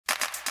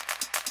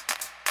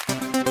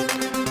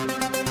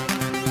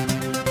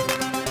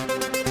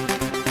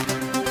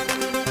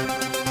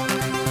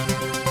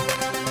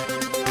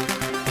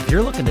If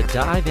you're looking to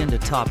dive into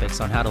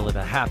topics on how to live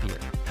a happier,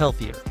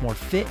 healthier, more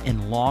fit,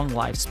 and long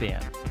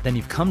lifespan, then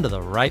you've come to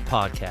the right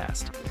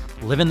podcast.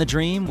 Livin the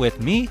Dream with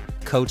me,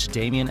 Coach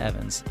Damian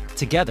Evans.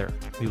 Together,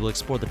 we will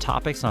explore the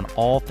topics on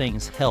all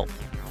things health,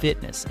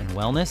 fitness, and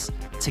wellness.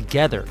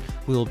 Together,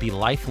 we will be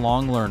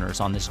lifelong learners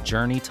on this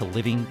journey to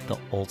living the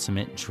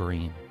ultimate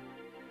dream.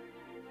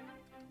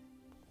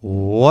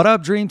 What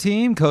up, Dream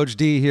Team? Coach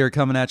D here,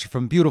 coming at you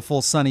from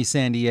beautiful sunny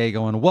San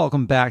Diego, and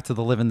welcome back to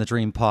the Livin the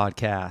Dream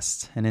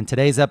podcast. And in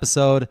today's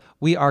episode,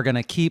 we are going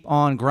to keep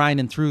on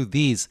grinding through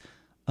these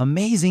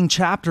amazing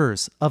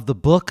chapters of the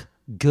book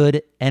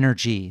Good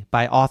Energy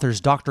by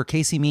authors Dr.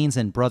 Calley Means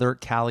and brother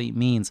Calley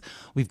Means.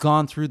 We've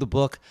gone through the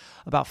book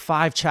about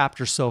 5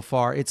 chapters so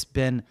far. It's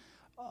been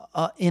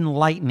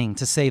enlightening,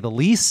 to say the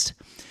least.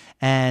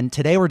 And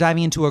today we're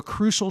diving into a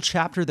crucial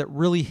chapter that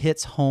really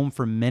hits home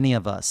for many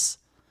of us.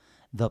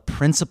 The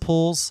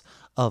principles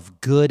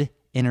of good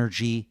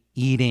energy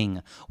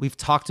eating. We've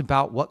talked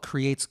about what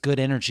creates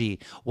good energy,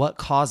 what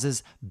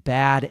causes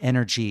bad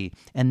energy.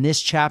 And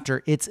this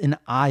chapter, it's an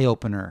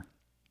eye-opener.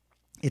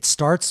 It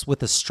starts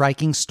with a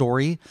striking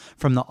story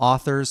from the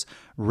author's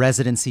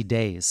residency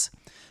days.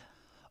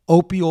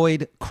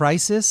 Opioid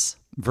crisis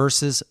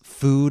versus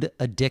food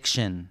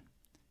addiction.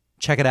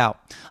 Check it out.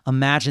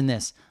 Imagine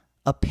this.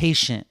 A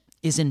patient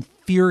is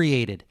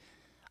infuriated.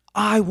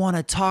 I want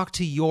to talk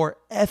to your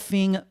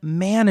effing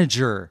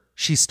manager,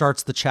 she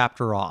starts the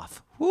chapter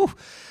off. Whew.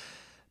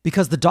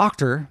 Because the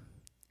doctor,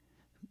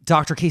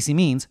 Dr. Calley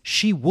Means,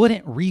 she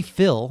wouldn't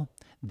refill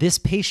this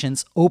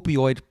patient's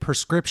opioid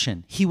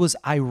prescription. He was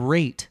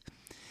irate.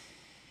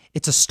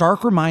 It's a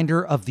stark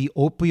reminder of the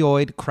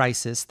opioid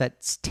crisis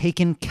that's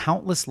taken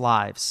countless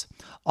lives,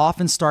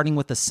 often starting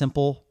with a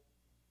simple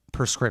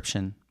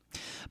prescription.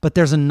 But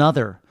there's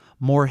another,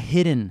 more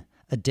hidden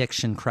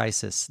addiction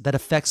crisis that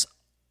affects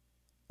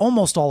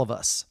almost all of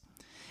us,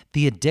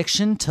 the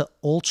addiction to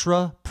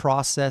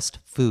ultra-processed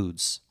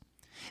foods.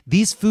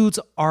 These foods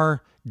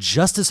are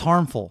just as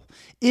harmful,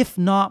 if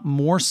not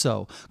more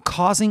so,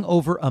 causing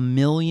over 1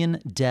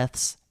 million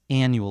deaths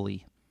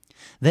annually.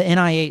 The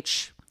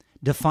NIH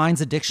defines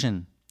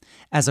addiction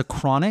as a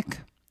chronic,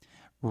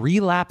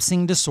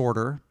 relapsing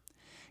disorder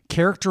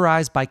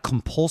characterized by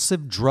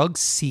compulsive drug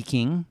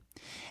seeking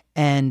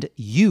and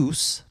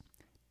use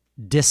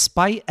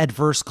despite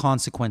adverse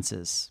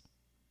consequences.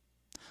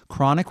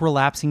 Chronic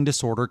relapsing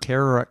disorder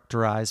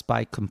characterized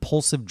by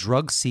compulsive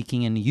drug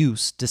seeking and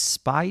use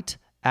despite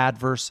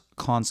adverse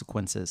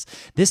consequences.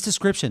 This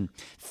description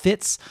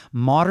fits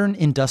modern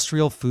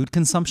industrial food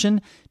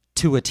consumption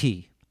to a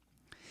T.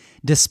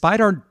 Despite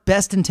our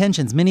best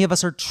intentions, many of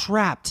us are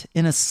trapped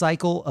in a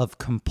cycle of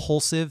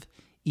compulsive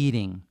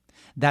eating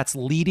that's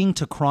leading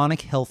to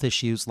chronic health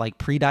issues like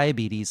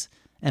prediabetes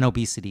and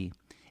obesity.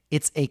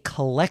 It's a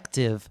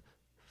collective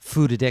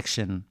food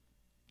addiction.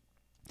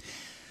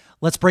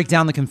 Let's break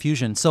down the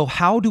confusion. So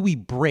how do we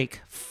break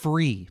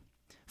free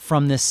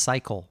from this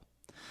cycle?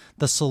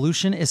 The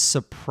solution is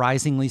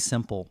surprisingly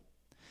simple.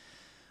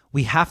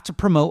 We have to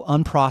promote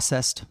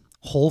unprocessed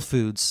whole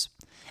foods,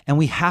 and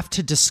we have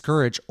to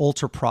discourage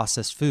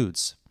ultra-processed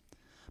foods.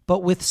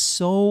 But with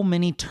so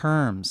many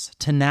terms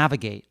to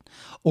navigate,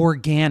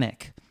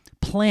 organic,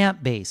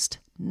 plant-based,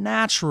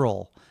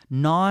 natural,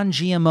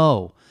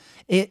 non-GMO,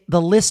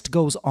 the list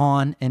goes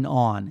on and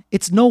on.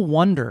 It's no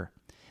wonder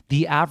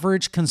the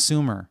average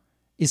consumer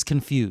is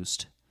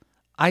confused.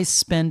 I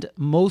spend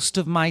most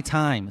of my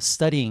time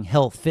studying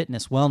health,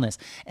 fitness, wellness,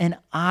 and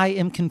I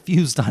am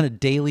confused on a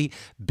daily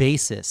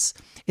basis.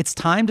 It's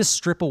time to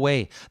strip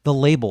away the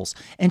labels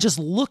and just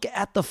look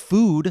at the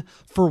food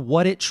for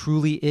what it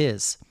truly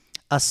is,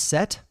 a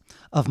set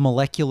of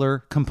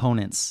molecular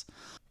components.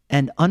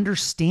 And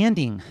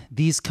understanding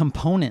these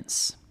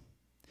components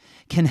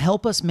can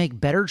help us make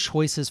better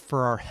choices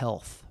for our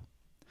health.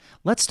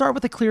 Let's start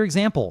with a clear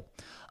example.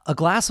 A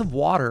glass of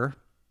water,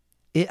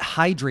 it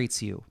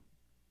hydrates you.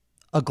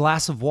 A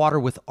glass of water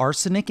with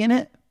arsenic in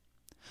it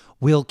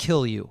will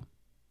kill you.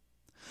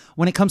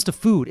 When it comes to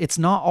food, it's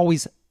not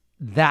always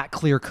that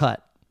clear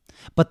cut,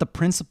 but the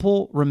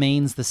principle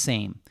remains the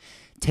same.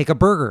 Take a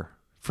burger,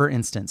 for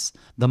instance.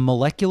 The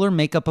molecular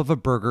makeup of a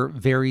burger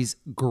varies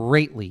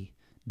greatly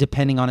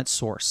depending on its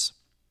source.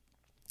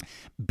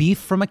 Beef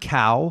from a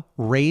cow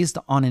raised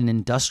on an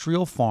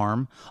industrial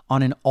farm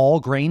on an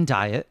all-grain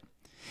diet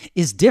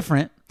is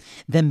different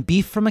than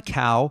beef from a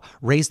cow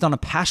raised on a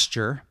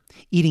pasture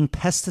eating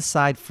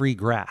pesticide-free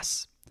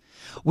grass,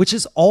 which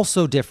is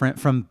also different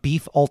from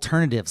beef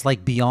alternatives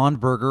like Beyond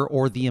Burger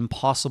or the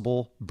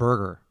Impossible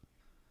Burger.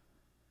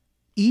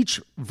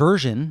 Each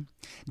version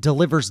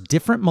delivers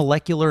different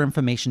molecular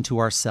information to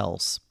our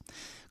cells.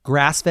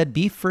 Grass-fed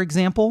beef, for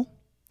example,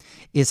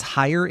 is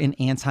higher in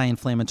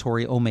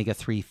anti-inflammatory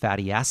omega-3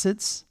 fatty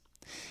acids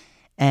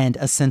and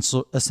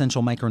essential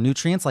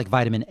micronutrients like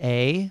vitamin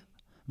A,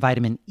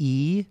 vitamin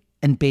E,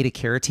 and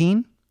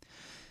beta-carotene.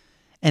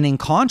 And in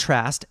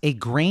contrast, a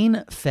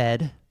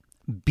grain-fed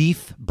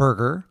beef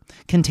burger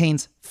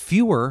contains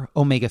fewer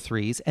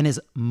omega-3s and is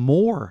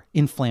more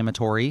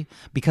inflammatory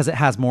because it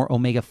has more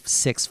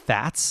omega-6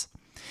 fats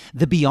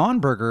The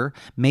Beyond Burger,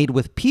 made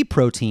with pea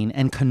protein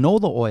and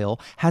canola oil,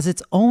 has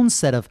its own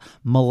set of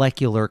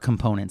molecular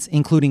components,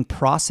 including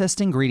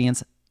processed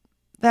ingredients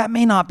that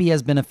may not be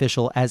as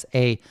beneficial as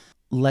a,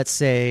 let's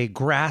say,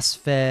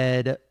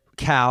 grass-fed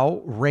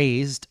cow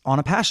raised on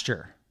a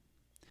pasture.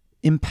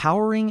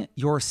 Empowering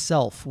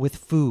yourself with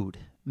food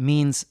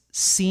means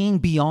seeing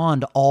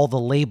beyond all the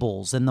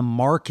labels and the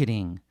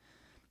marketing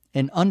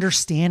and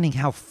understanding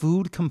how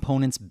food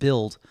components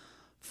build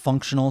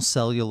functional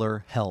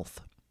cellular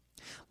health.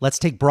 Let's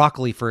take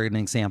broccoli for an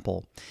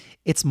example.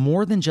 It's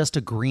more than just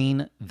a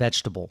green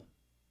vegetable.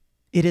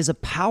 It is a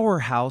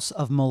powerhouse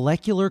of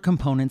molecular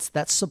components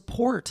that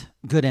support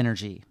good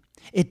energy.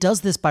 It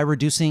does this by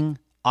reducing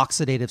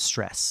oxidative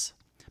stress,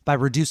 by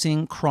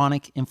reducing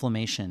chronic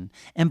inflammation,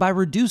 and by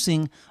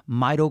reducing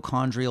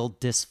mitochondrial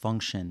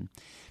dysfunction.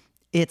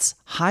 Its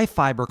high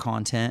fiber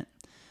content,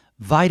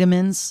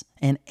 vitamins,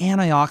 and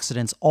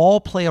antioxidants all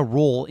play a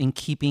role in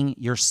keeping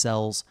your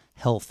cells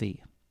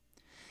healthy.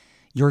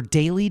 Your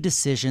daily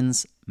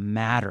decisions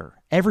matter.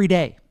 Every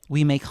day,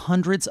 we make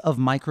hundreds of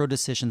micro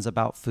decisions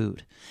about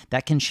food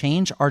that can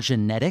change our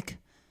genetic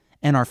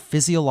and our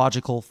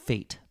physiological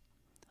fate.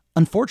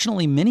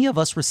 Unfortunately, many of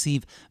us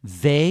receive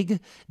vague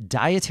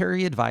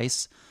dietary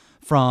advice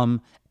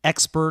from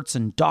experts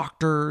and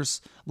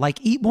doctors, like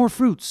eat more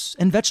fruits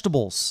and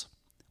vegetables,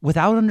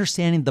 without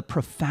understanding the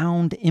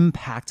profound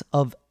impact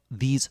of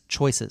these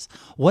choices.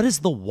 What is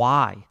the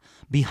why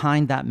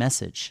behind that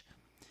message?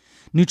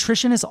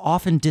 Nutrition is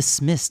often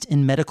dismissed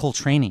in medical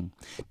training,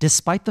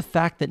 despite the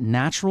fact that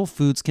natural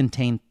foods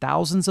contain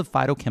thousands of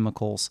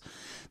phytochemicals,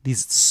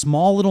 these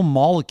small little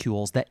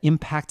molecules that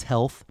impact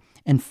health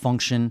and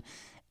function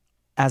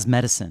as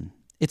medicine.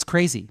 It's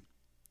crazy.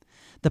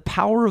 The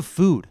power of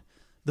food,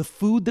 the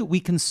food that we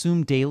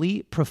consume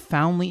daily,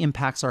 profoundly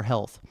impacts our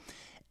health.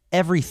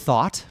 Every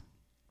thought,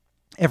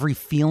 every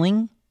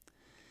feeling,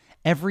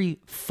 every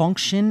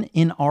function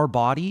in our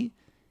body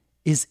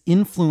is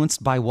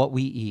influenced by what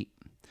we eat.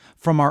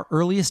 From our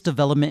earliest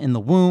development in the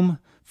womb,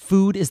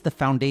 food is the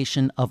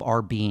foundation of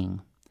our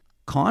being.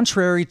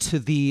 Contrary to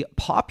the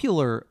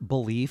popular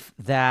belief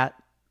that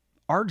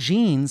our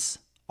genes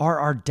are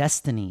our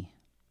destiny,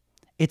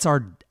 it's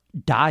our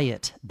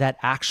diet that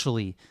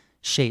actually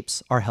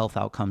shapes our health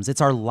outcomes.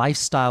 It's our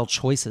lifestyle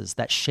choices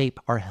that shape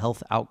our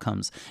health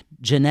outcomes.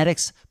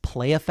 Genetics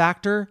play a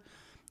factor.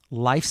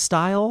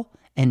 Lifestyle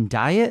and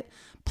diet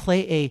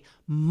play a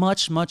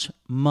much, much,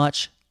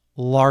 much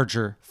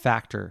larger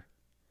factor.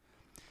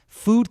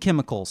 Food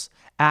chemicals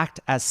act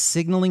as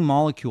signaling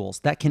molecules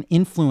that can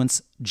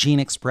influence gene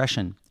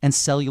expression and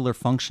cellular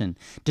function,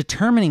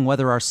 determining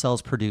whether our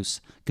cells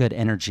produce good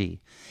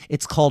energy.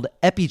 It's called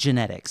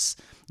epigenetics.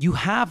 You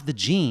have the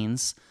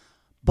genes,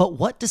 but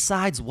what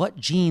decides what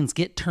genes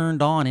get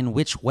turned on in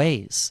which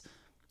ways?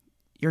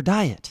 Your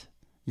diet,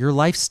 your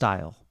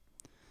lifestyle.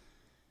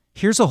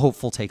 Here's a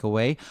hopeful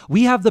takeaway.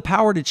 We have the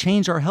power to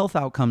change our health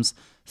outcomes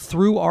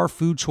through our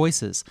food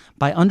choices.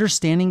 By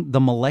understanding the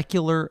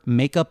molecular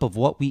makeup of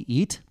what we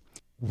eat,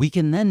 we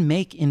can then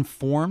make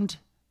informed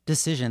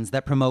decisions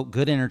that promote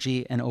good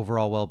energy and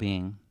overall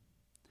well-being.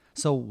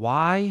 So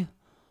why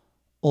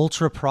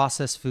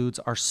ultra-processed foods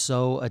are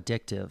so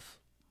addictive?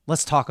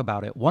 Let's talk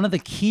about it. One of the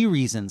key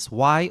reasons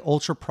why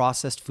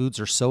ultra-processed foods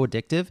are so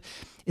addictive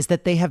is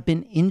that they have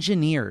been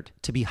engineered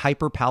to be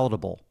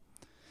hyper-palatable.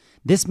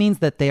 This means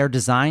that they are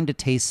designed to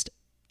taste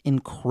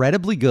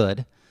incredibly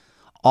good,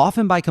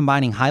 often by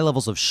combining high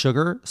levels of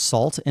sugar,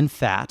 salt, and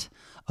fat.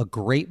 A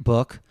great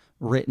book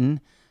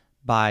written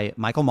by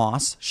Michael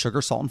Moss,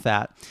 Sugar, Salt, and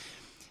Fat.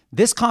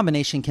 This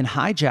combination can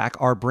hijack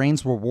our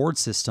brain's reward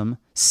system,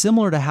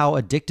 similar to how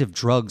addictive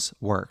drugs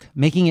work,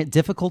 making it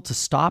difficult to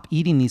stop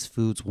eating these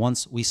foods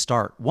once we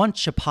start.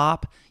 Once you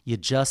pop, you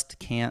just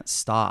can't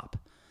stop.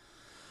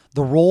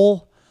 The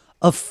role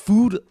of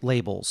food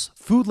labels.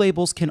 Food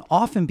labels can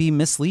often be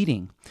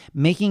misleading,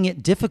 making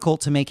it difficult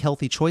to make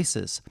healthy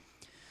choices.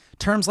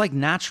 Terms like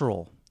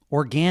natural,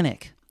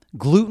 organic,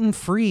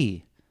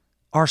 gluten-free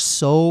are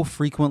so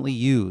frequently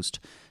used.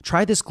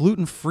 Try this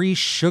gluten-free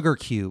sugar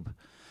cube.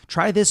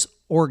 Try this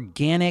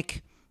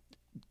organic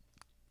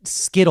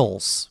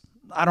Skittles.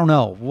 I don't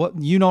know.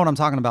 You know what I'm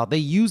talking about. They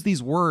use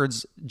these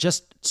words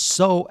just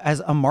so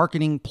as a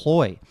marketing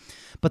ploy,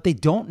 but they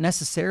don't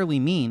necessarily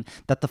mean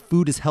that the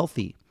food is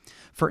healthy.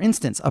 For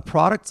instance, a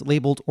product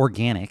labeled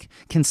organic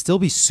can still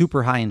be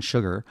super high in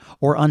sugar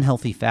or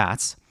unhealthy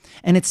fats.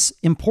 And it's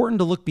important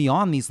to look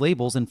beyond these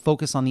labels and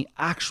focus on the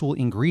actual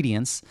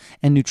ingredients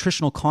and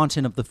nutritional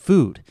content of the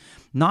food.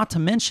 Not to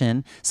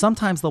mention,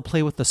 sometimes they'll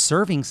play with the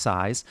serving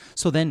size.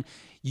 So then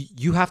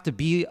you have to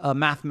be a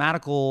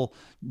mathematical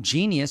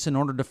genius in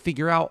order to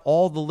figure out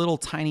all the little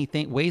tiny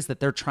ways that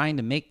they're trying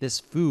to make this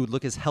food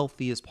look as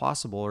healthy as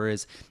possible or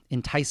as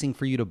enticing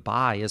for you to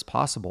buy as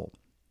possible.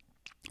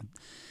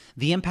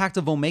 The impact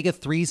of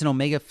omega-3s and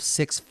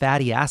omega-6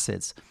 fatty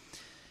acids.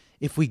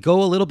 If we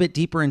go a little bit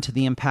deeper into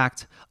the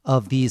impact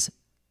of these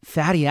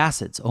fatty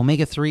acids,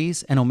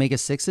 omega-3s and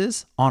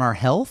omega-6s on our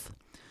health,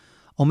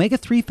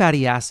 omega-3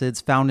 fatty acids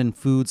found in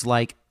foods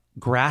like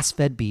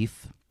grass-fed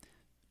beef,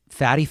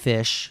 fatty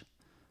fish,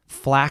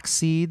 flax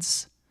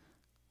seeds,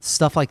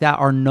 stuff like that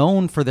are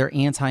known for their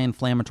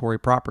anti-inflammatory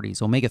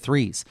properties,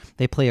 omega-3s.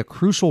 They play a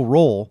crucial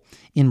role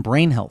in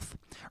brain health,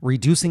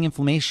 reducing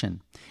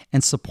inflammation,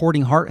 and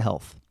supporting heart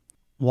health.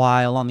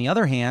 While on the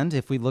other hand,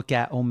 if we look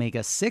at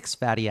omega-6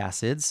 fatty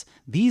acids,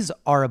 these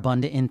are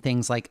abundant in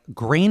things like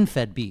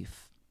grain-fed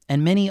beef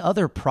and many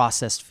other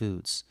processed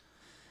foods.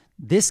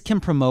 This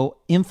can promote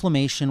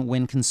inflammation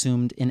when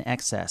consumed in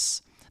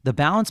excess. The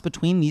balance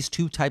between these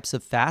two types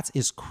of fats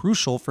is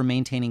crucial for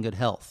maintaining good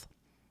health.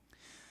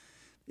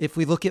 If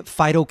we look at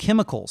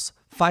phytochemicals,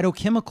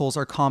 phytochemicals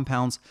are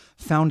compounds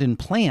found in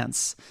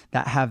plants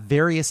that have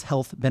various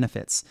health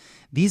benefits.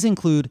 These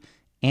include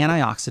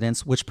antioxidants,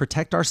 which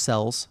protect our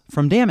cells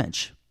from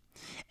damage,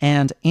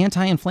 and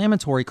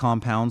anti-inflammatory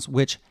compounds,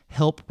 which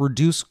help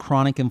reduce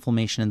chronic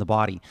inflammation in the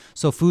body.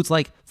 So foods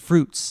like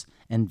fruits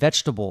and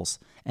vegetables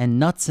and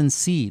nuts and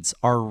seeds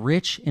are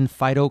rich in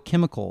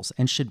phytochemicals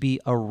and should be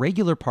a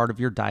regular part of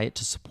your diet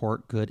to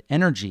support good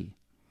energy.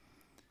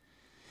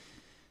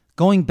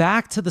 Going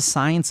back to the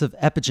science of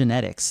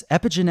epigenetics,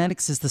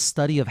 epigenetics is the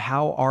study of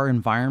how our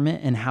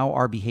environment and how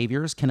our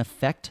behaviors can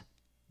affect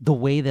the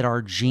way that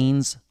our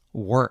genes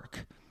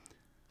work.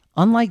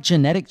 Unlike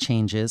genetic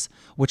changes,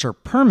 which are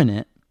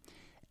permanent,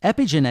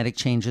 epigenetic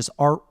changes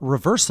are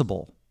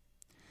reversible.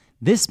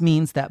 This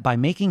means that by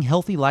making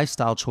healthy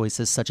lifestyle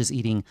choices, such as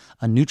eating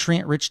a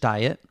nutrient-rich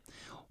diet,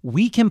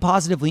 we can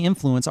positively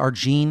influence our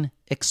gene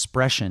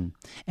expression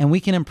and we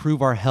can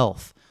improve our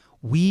health.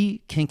 We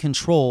can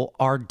control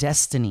our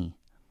destiny.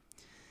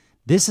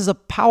 This is a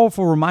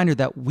powerful reminder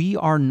that we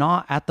are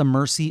not at the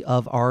mercy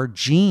of our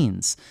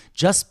genes.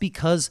 Just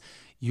because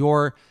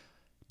your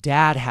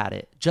dad had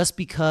it, just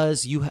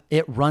because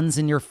it runs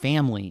in your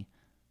family,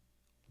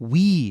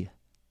 we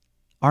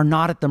are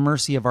not at the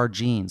mercy of our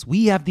genes.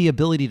 We have the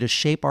ability to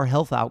shape our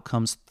health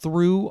outcomes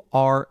through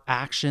our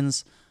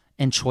actions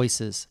and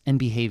choices and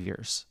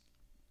behaviors.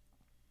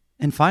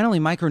 And finally,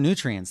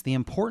 micronutrients, the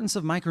importance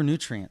of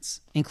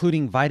micronutrients,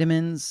 including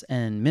vitamins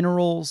and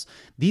minerals.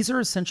 These are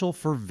essential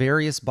for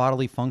various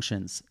bodily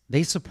functions.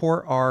 They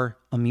support our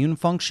immune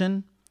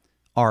function,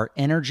 our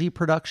energy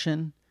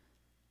production,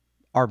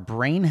 our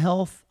brain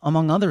health,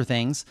 among other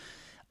things.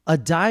 A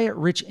diet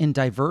rich in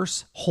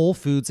diverse whole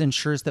foods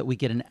ensures that we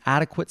get an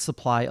adequate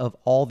supply of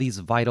all these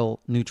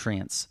vital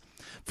nutrients.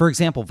 For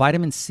example,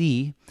 vitamin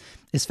C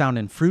is found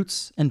in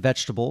fruits and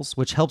vegetables,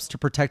 which helps to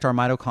protect our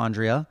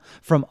mitochondria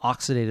from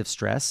oxidative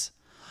stress,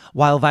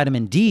 while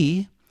vitamin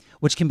D,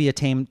 which can be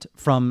attained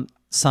from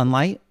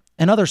sunlight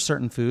and other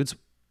certain foods,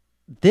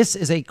 this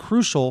is a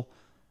crucial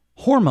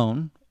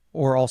hormone,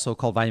 or also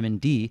called vitamin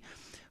D,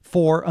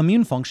 for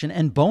immune function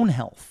and bone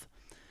health.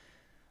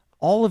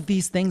 All of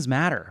these things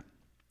matter.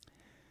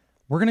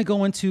 We're going to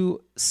go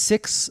into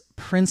 6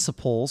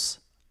 principles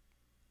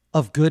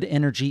of good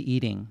energy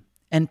eating.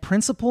 And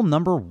principle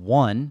number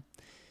 1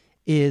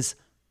 is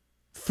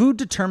food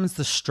determines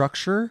the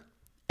structure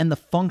and the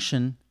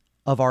function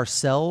of our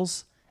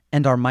cells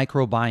and our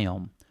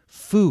microbiome.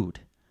 Food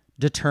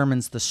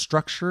determines the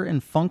structure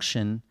and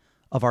function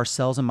of our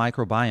cells and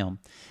microbiome.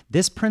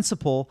 This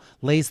principle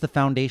lays the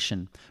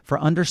foundation for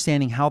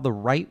understanding how the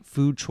right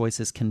food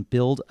choices can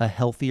build a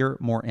healthier,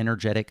 more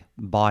energetic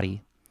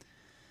body.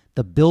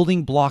 The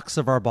building blocks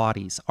of our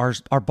bodies.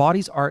 Our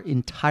bodies are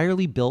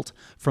entirely built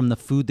from the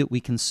food that we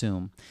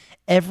consume.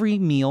 Every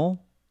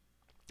meal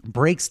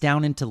breaks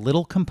down into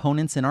little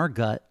components in our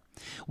gut,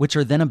 which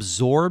are then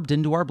absorbed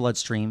into our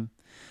bloodstream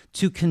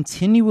to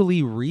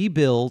continually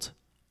rebuild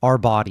our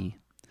body.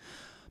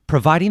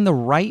 Providing the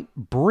right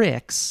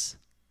bricks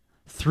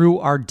through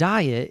our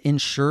diet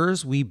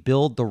ensures we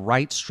build the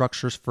right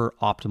structures for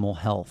optimal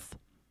health.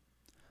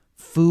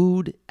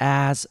 Food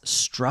as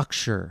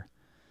structure.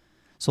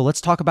 So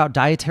let's talk about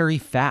dietary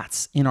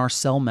fats in our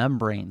cell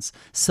membranes.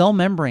 Cell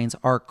membranes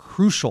are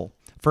crucial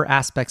for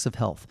aspects of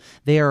health.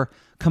 They are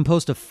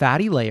composed of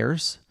fatty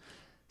layers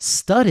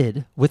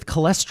studded with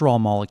cholesterol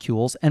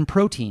molecules and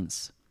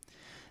proteins.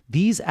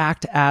 These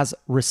act as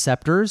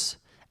receptors,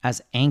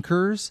 as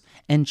anchors,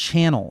 and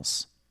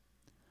channels.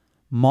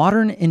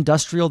 Modern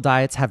industrial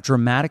diets have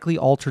dramatically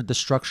altered the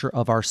structure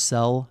of our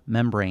cell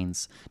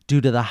membranes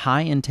due to the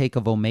high intake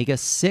of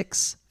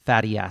omega-6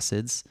 fatty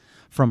acids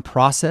from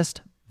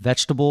processed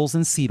vegetables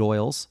and seed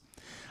oils.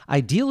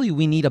 Ideally,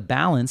 we need a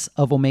balance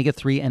of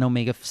omega-3 and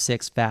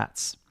omega-6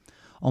 fats.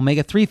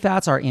 Omega-3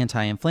 fats are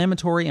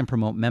anti-inflammatory and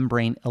promote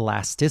membrane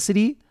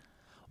elasticity,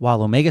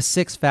 while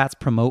omega-6 fats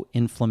promote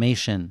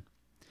inflammation.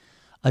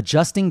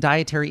 Adjusting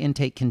dietary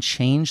intake can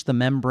change the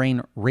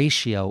membrane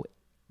ratio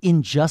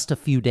in just a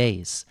few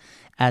days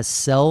as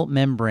cell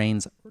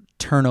membranes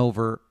turn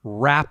over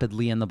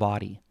rapidly in the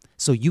body.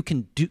 So you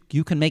can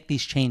make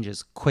these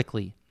changes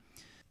quickly.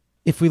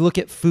 If we look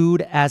at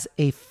food as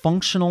a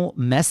functional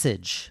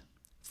message,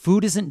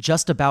 food isn't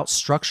just about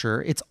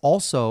structure, it's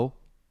also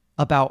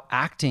about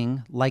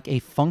acting like a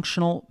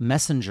functional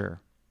messenger.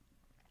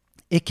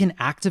 It can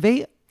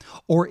activate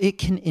or it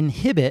can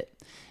inhibit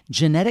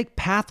genetic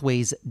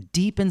pathways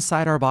deep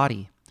inside our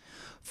body.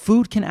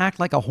 Food can act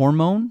like a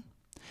hormone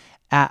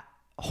at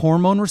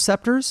hormone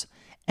receptors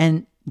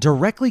and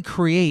directly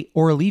create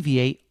or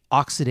alleviate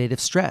oxidative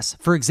stress.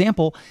 For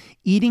example,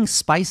 eating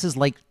spices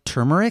like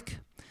turmeric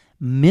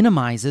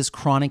minimizes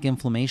chronic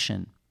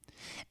inflammation,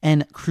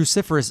 and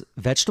cruciferous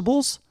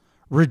vegetables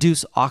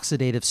reduce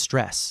oxidative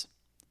stress.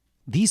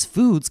 These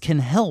foods can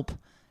help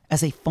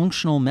as a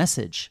functional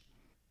message.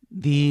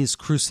 These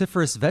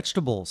cruciferous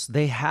vegetables,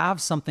 they have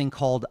something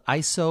called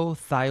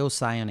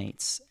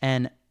isothiocyanates.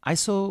 And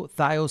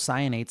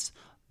isothiocyanates,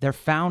 they're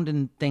found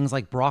in things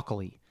like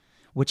broccoli,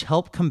 which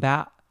help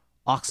combat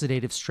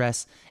oxidative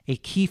stress, a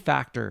key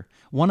factor,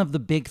 one of the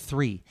big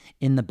three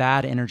in the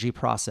bad energy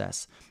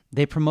process.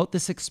 They promote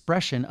this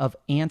expression of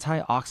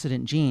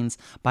antioxidant genes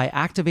by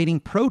activating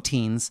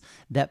proteins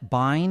that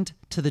bind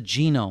to the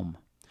genome,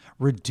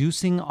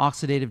 reducing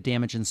oxidative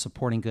damage and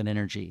supporting good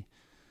energy.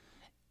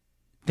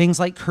 Things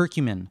like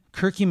curcumin.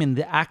 Curcumin,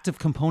 the active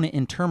component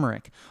in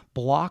turmeric,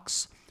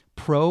 blocks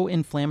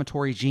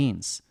pro-inflammatory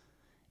genes.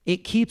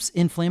 It keeps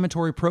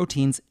inflammatory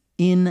proteins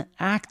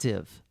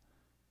inactive,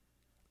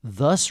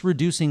 thus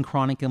reducing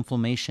chronic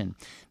inflammation.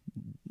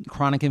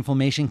 Chronic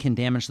inflammation can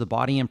damage the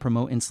body and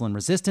promote insulin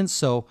resistance.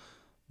 So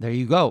there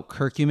you go.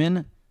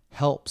 Curcumin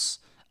helps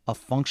a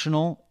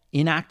functional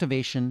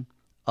inactivation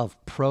of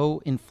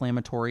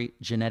pro-inflammatory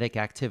genetic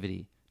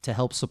activity to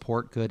help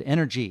support good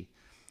energy.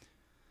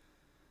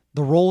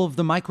 The role of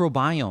the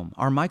microbiome.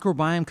 Our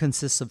microbiome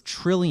consists of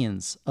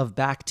trillions of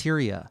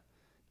bacteria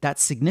that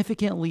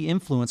significantly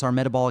influence our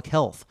metabolic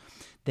health.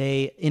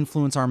 They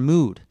influence our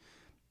mood.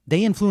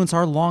 They influence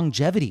our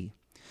longevity.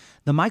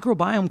 The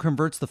microbiome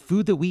converts the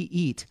food that we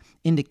eat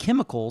into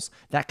chemicals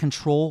that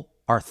control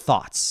our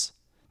thoughts,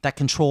 that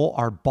control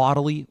our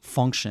bodily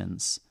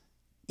functions.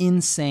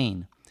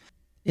 Insane.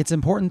 It's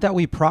important that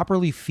we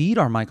properly feed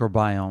our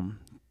microbiome.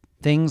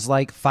 Things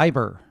like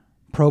fiber,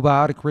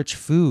 probiotic-rich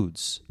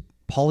foods,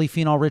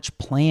 polyphenol-rich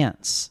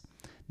plants.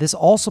 This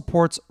all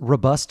supports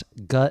robust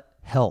gut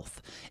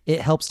health. It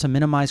helps to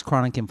minimize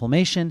chronic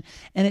inflammation,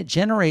 and it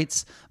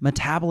generates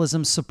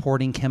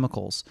metabolism-supporting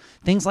chemicals,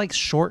 things like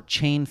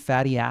short-chain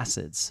fatty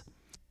acids.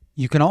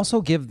 You can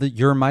also give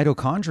your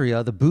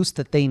mitochondria the boost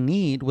that they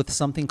need with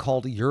something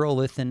called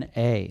urolithin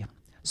A.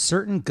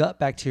 Certain gut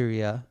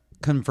bacteria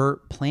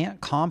convert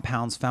plant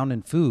compounds found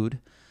in food,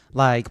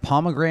 like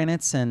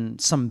pomegranates and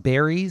some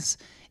berries,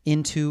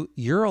 into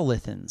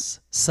urolithins,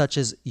 such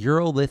as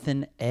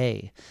urolithin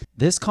A.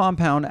 This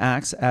compound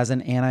acts as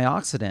an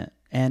antioxidant,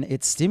 and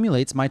it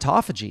stimulates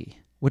mitophagy,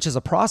 which is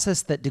a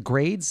process that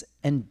degrades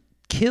and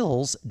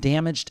kills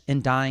damaged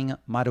and dying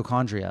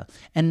mitochondria.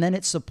 And then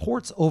it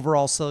supports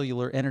overall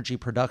cellular energy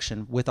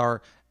production with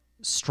our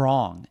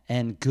strong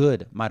and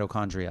good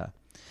mitochondria.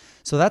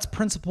 So that's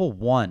principle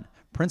one.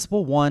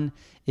 Principle one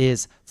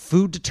is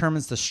food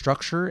determines the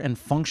structure and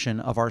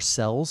function of our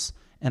cells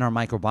and our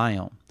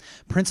microbiome.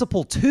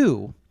 Principle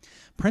two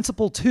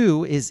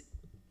is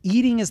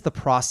eating is the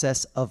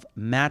process of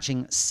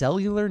matching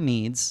cellular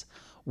needs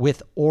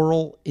with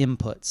oral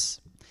inputs.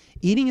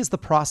 Eating is the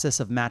process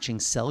of matching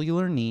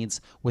cellular needs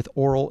with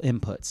oral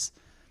inputs.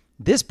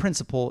 This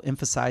principle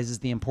emphasizes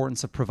the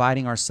importance of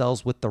providing our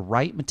cells with the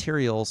right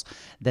materials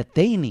that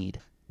they need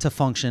to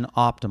function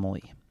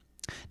optimally.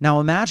 Now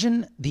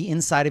imagine the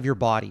inside of your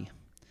body,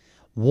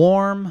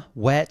 warm,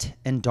 wet,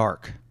 and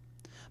dark.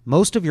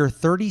 Most of your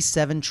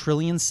 37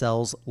 trillion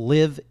cells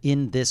live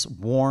in this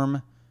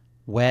warm,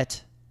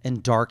 wet,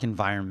 and dark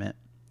environment,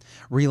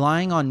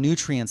 relying on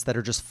nutrients that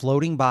are just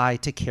floating by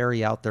to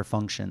carry out their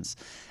functions.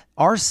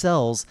 Our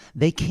cells,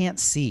 they can't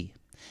see,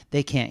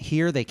 they can't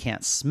hear, they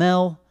can't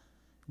smell.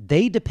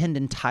 They depend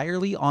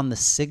entirely on the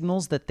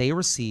signals that they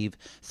receive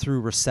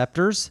through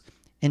receptors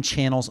and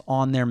channels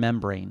on their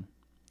membrane.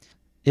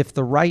 If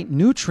the right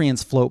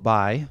nutrients float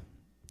by,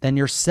 then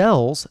your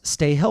cells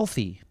stay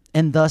healthy,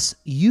 and thus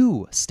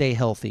you stay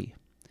healthy.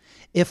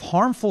 If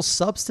harmful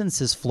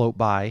substances float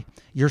by,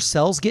 your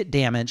cells get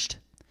damaged,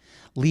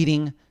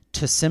 leading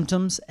to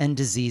symptoms and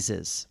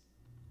diseases.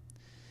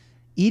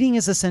 Eating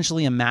is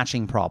essentially a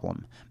matching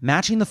problem,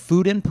 matching the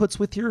food inputs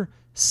with your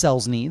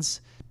cells' needs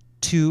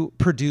to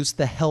produce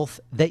the health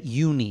that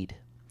you need.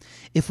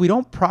 If we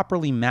don't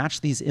properly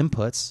match these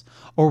inputs,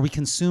 or we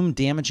consume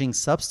damaging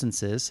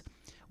substances,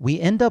 we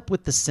end up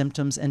with the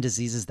symptoms and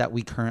diseases that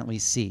we currently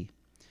see.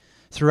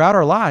 Throughout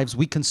our lives,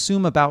 we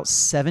consume about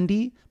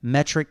 70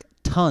 metric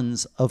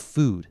tons of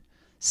food.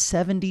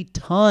 70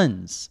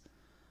 tons,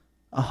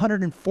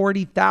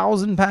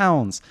 140,000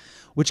 pounds,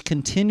 which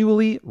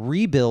continually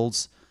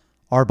rebuilds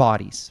our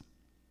bodies.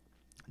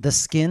 The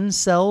skin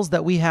cells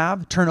that we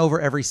have turn over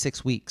every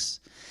 6 weeks.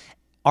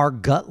 Our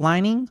gut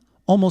lining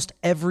almost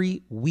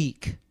every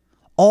week,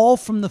 all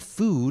from the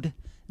food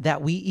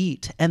that we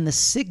eat and the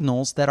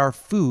signals that our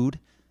food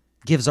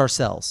gives our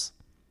cells.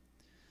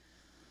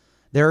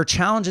 There are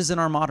challenges in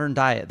our modern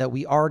diet that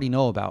we already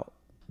know about.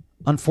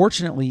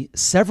 Unfortunately,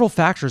 several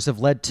factors have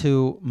led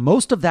to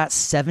most of that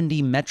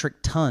 70 metric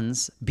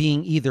tons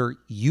being either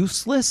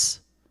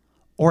useless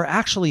or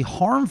actually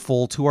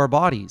harmful to our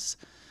bodies.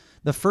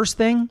 The first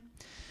thing,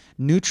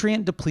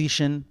 nutrient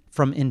depletion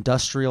from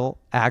industrial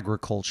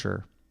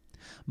agriculture.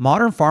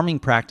 Modern farming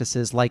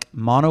practices like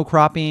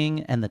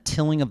monocropping and the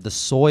tilling of the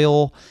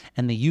soil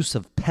and the use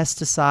of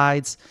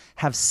pesticides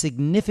have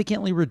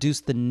significantly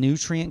reduced the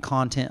nutrient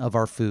content of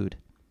our food.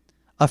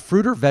 A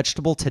fruit or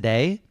vegetable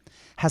today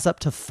has up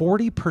to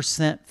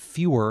 40%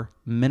 fewer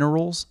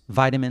minerals,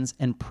 vitamins,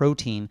 and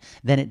protein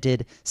than it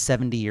did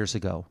 70 years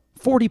ago.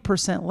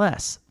 40%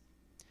 less.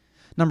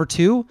 Number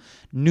 2,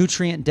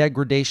 nutrient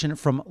degradation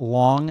from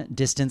long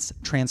distance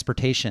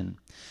transportation.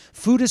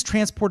 Food is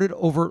transported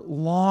over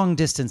long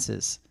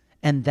distances,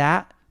 and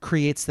that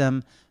creates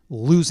them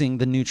losing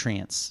the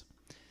nutrients.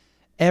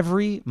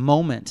 Every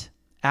moment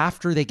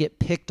after they get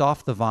picked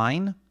off the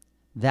vine,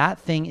 that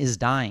thing is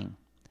dying.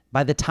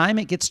 By the time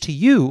it gets to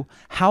you,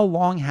 how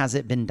long has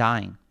it been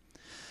dying?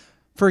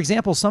 For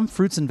example, some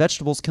fruits and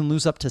vegetables can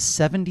lose up to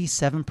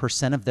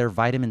 77% of their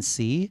vitamin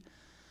C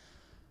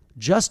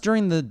just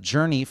during the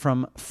journey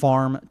from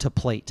farm to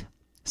plate.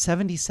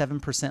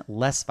 77%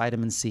 less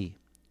vitamin C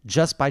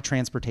just by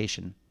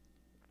transportation,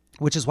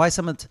 which is why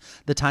some of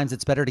the times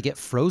it's better to get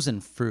frozen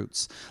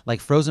fruits, like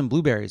frozen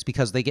blueberries,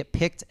 because they get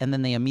picked and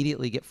then they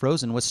immediately get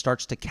frozen, which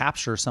starts to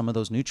capture some of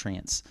those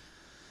nutrients.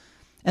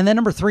 And then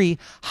number 3,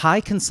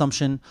 high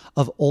consumption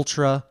of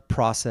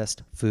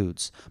ultra-processed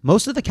foods.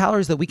 Most of the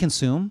calories that we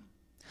consume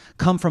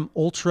come from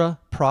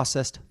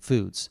ultra-processed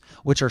foods,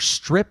 which are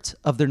stripped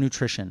of their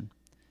nutrition.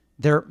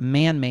 They're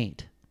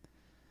man-made.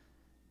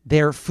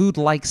 They're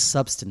food-like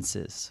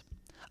substances.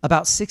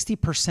 About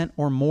 60%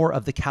 or more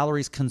of the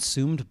calories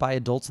consumed by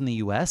adults in the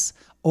US,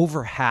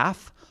 over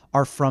half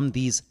are from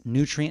these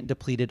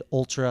nutrient-depleted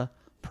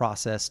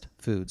ultra-processed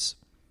foods.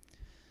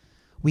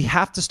 We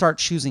have to start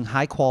choosing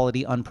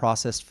high-quality,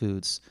 unprocessed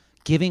foods,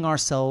 giving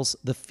ourselves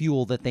the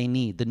fuel that they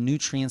need, the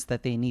nutrients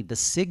that they need, the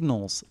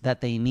signals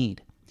that they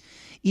need.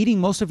 Eating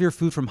most of your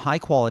food from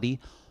high-quality,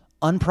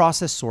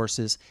 unprocessed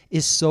sources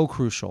is so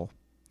crucial.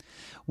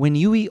 When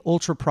you eat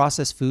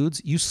ultra-processed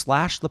foods, you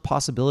slash the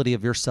possibility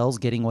of your cells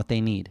getting what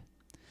they need.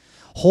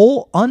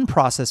 Whole,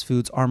 unprocessed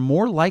foods are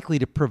more likely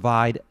to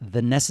provide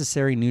the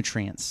necessary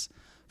nutrients.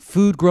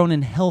 Food grown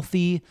in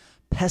healthy,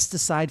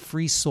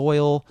 pesticide-free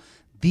soil,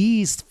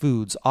 these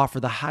foods offer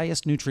the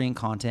highest nutrient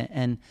content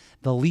and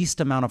the least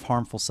amount of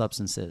harmful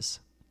substances.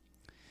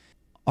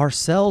 Our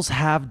cells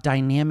have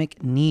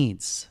dynamic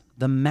needs.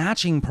 The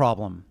matching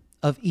problem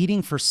of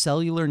eating for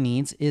cellular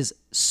needs is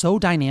so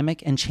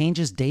dynamic and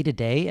changes day to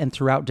day and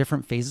throughout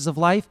different phases of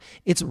life.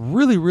 It's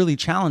really, really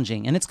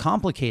challenging and it's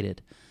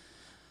complicated.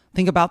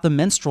 Think about the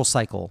menstrual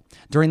cycle.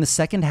 During the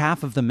second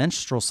half of the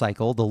menstrual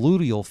cycle, the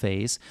luteal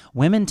phase,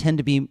 women tend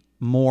to be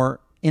more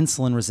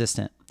insulin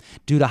resistant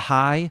due to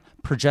high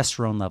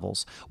progesterone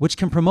levels, which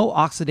can promote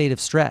oxidative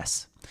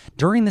stress.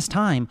 During this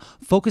time,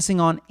 focusing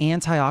on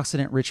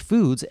antioxidant-rich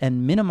foods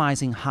and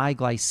minimizing high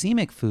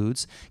glycemic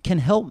foods can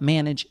help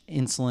manage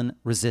insulin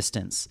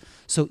resistance.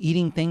 So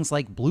eating things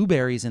like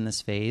blueberries in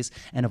this phase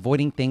and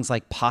avoiding things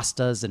like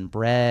pastas and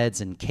breads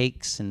and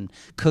cakes and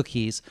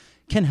cookies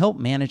can help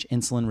manage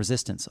insulin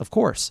resistance, of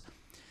course.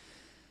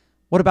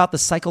 What about the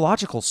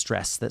psychological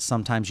stress that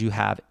sometimes you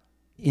have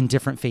in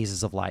different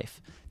phases of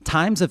life?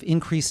 Times of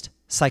increased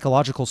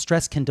psychological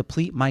stress can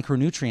deplete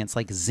micronutrients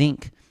like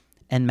zinc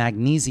and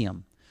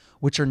magnesium,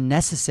 which are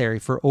necessary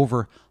for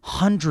over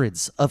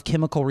hundreds of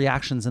chemical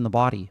reactions in the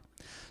body.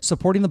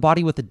 Supporting the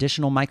body with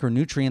additional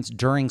micronutrients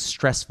during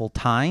stressful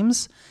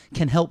times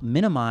can help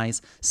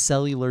minimize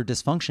cellular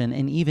dysfunction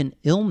and even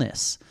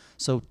illness.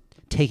 So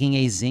taking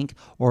a zinc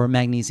or a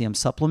magnesium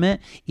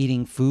supplement,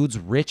 eating foods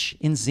rich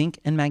in zinc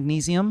and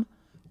magnesium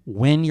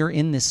when you're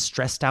in this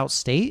stressed out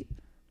state,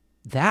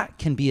 that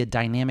can be a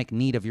dynamic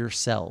need of your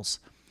cells.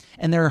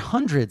 And there are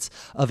hundreds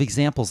of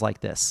examples like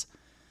this.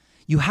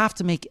 You have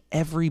to make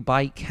every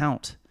bite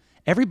count.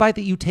 Every bite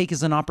that you take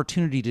is an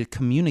opportunity to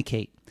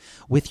communicate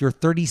with your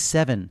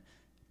 37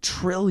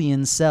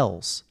 trillion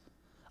cells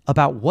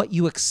about what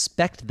you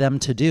expect them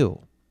to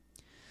do.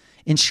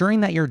 Ensuring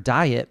that your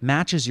diet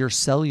matches your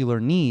cellular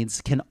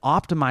needs can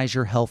optimize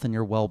your health and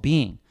your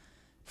well-being.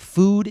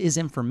 Food is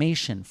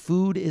information.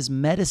 Food is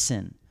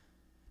medicine.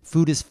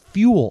 Food is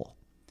fuel.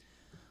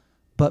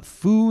 But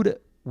food,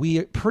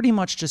 we pretty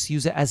much just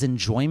use it as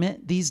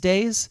enjoyment these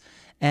days,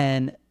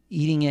 and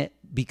eating it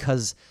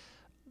because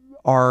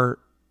our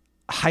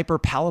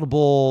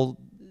hyper-palatable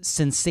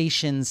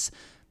sensations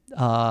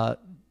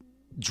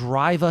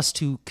drive us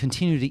to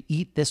continue to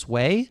eat this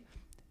way.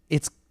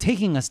 It's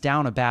taking us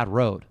down a bad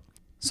road.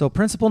 So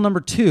principle number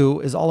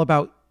 2 is all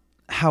about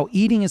how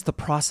eating is the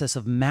process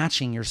of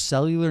matching your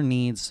cellular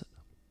needs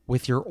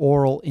with your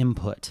oral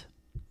input.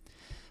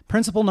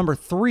 Principle number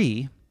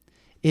 3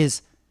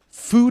 is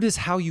food is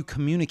how you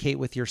communicate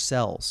with your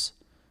cells.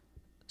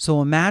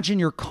 So imagine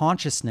your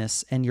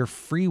consciousness and your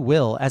free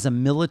will as a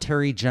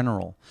military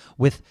general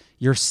with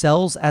your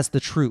cells as the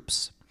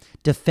troops,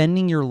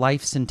 defending your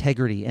life's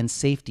integrity and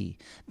safety.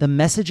 The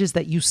messages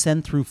that you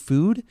send through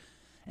food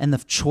and the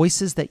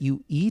choices that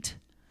you eat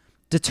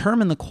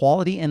determine the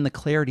quality and the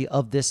clarity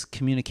of this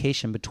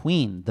communication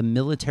between the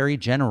military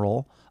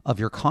general of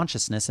your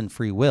consciousness and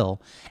free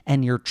will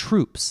and your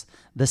troops,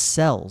 the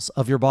cells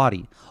of your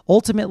body,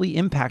 ultimately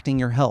impacting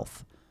your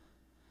health.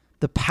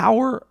 The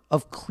power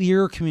of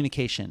clear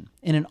communication.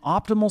 In an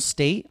optimal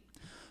state,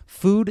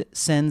 food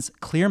sends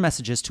clear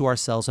messages to our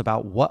cells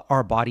about what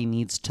our body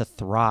needs to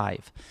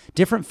thrive.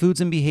 Different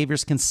foods and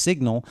behaviors can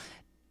signal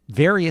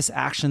various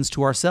actions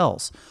to our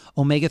cells.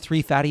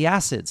 Omega-3 fatty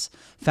acids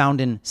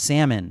found in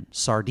salmon,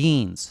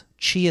 sardines,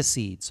 chia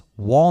seeds,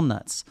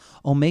 walnuts.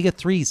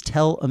 Omega-3s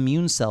tell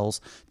immune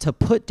cells to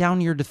put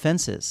down your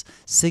defenses,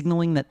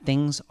 signaling that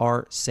things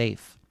are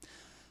safe.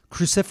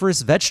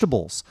 Cruciferous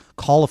vegetables,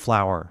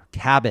 cauliflower,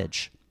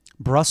 cabbage,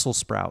 Brussels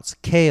sprouts,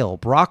 kale,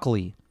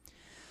 broccoli.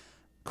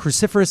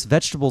 Cruciferous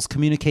vegetables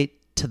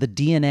communicate to the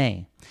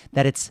DNA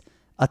that it's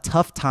a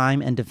tough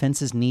time and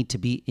defenses need to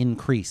be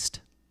increased.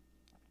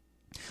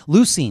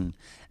 Leucine,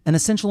 an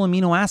essential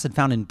amino acid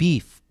found in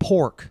beef,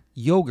 pork,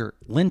 yogurt,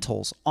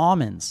 lentils,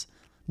 almonds.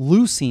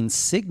 Leucine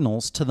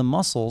signals to the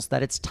muscles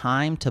that it's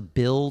time to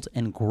build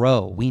and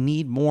grow. We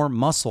need more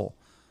muscle.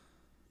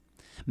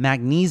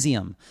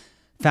 Magnesium,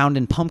 found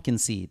in pumpkin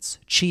seeds,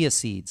 chia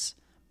seeds,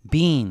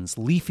 beans,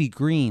 leafy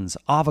greens,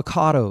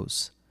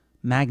 avocados.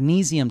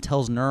 Magnesium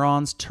tells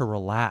neurons to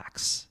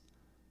relax.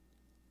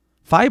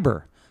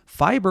 Fiber.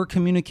 Fiber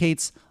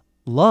communicates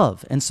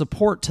love and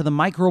support to the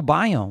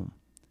microbiome.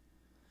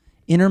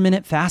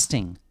 Intermittent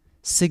fasting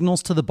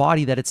signals to the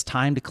body that it's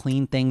time to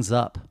clean things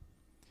up.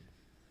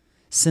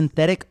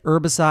 Synthetic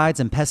herbicides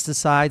and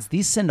pesticides,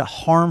 these send a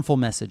harmful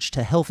message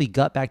to healthy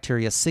gut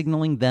bacteria,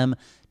 signaling them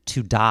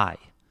to die.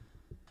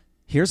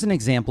 Here's an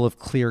example of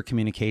clear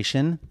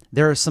communication.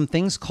 There are some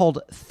things called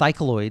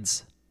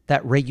thycaloids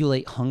that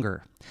regulate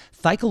hunger.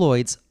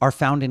 Thycaloids are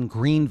found in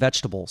green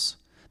vegetables.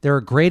 They're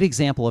a great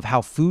example of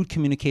how food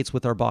communicates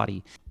with our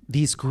body.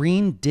 These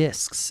green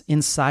discs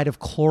inside of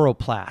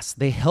chloroplasts,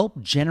 they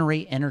help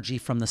generate energy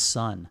from the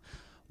sun.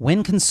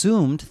 When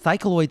consumed,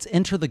 thycaloids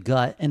enter the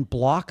gut and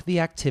block the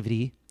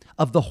activity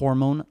of the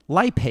hormone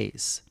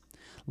lipase.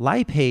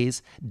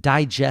 Lipase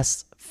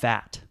digests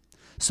fat.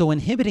 So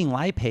inhibiting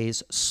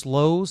lipase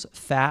slows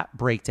fat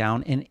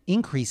breakdown and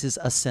increases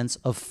a sense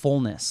of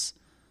fullness.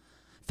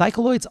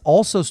 Thycaloids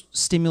also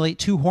stimulate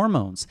two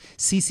hormones,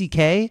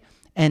 CCK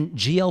and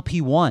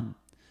GLP-1.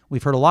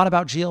 We've heard a lot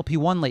about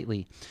GLP-1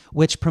 lately,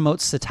 which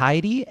promotes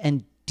satiety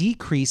and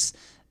decrease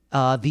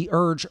the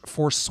urge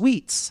for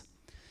sweets.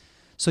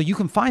 So you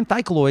can find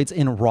thycaloids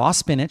in raw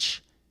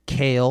spinach,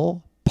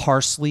 kale,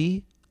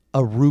 parsley,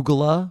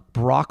 arugula,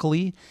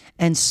 broccoli,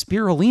 and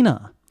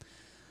spirulina.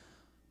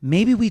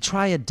 Maybe we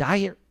try a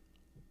diet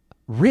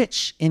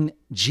rich in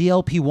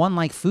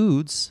GLP-1-like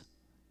foods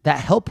that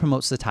help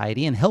promote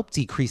satiety and help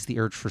decrease the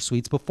urge for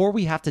sweets before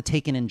we have to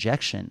take an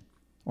injection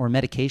or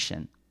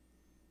medication.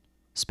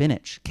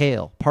 Spinach,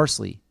 kale,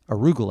 parsley,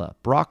 arugula,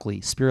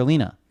 broccoli,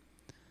 spirulina.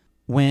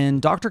 When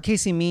Dr.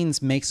 Calley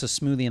Means makes a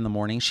smoothie in the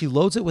morning, she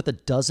loads it with a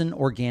dozen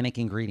organic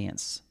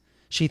ingredients.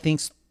 She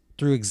thinks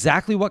through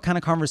exactly what kind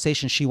of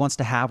conversation she wants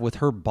to have with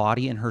her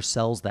body and her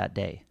cells that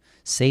day.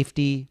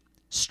 Safety,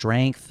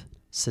 strength,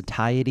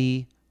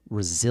 satiety,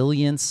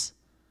 resilience.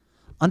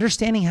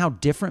 Understanding how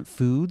different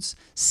foods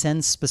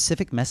send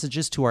specific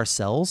messages to our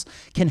cells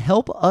can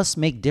help us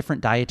make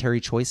different dietary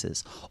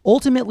choices,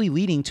 ultimately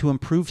leading to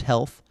improved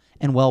health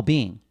and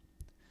well-being.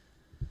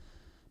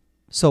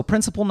 So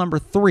principle number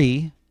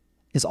 3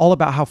 is all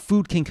about how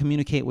food can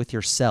communicate with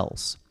your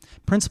cells.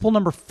 Principle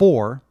number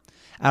 4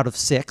 out of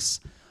 6,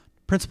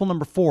 principle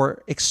number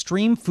 4,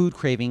 extreme food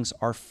cravings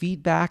are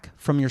feedback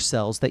from your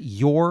cells that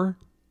you're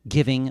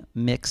giving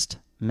mixed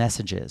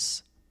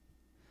messages.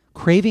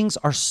 Cravings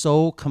are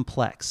so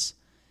complex,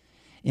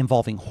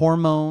 involving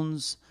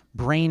hormones,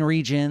 brain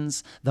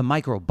regions, the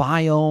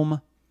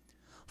microbiome.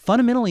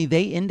 Fundamentally,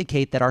 they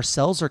indicate that our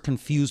cells are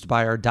confused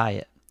by our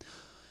diet.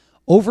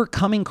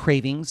 Overcoming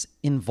cravings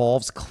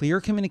involves clear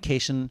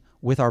communication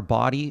with our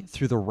body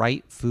through the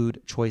right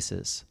food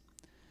choices.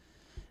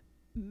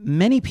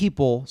 Many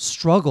people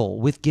struggle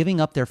with giving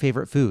up their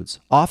favorite foods,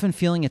 often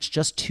feeling it's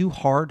just too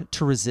hard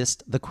to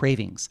resist the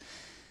cravings.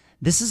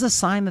 This is a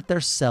sign that their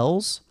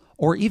cells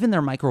or even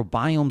their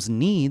microbiome's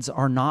needs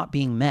are not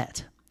being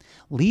met,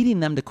 leading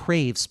them to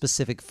crave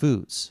specific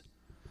foods.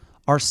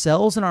 Our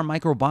cells and our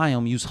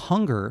microbiome use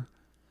hunger,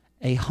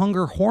 a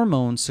hunger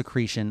hormone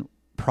secretion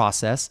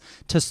process,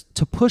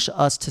 to push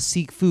us to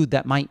seek food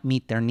that might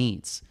meet their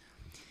needs.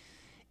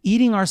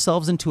 Eating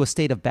ourselves into a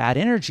state of bad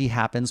energy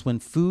happens when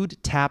food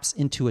taps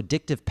into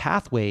addictive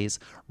pathways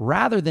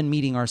rather than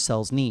meeting our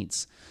cells'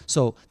 needs.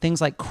 So things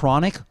like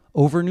chronic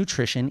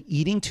overnutrition,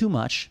 eating too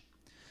much,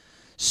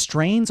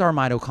 strains our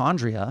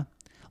mitochondria,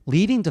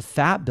 leading to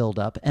fat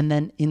buildup and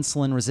then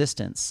insulin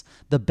resistance.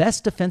 The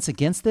best defense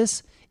against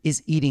this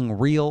is eating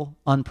real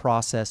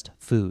unprocessed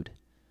food.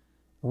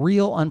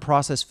 Real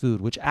unprocessed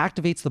food, which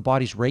activates the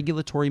body's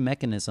regulatory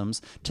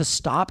mechanisms to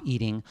stop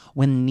eating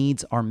when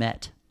needs are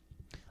met.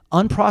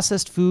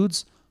 Unprocessed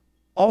foods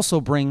also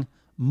bring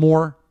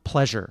more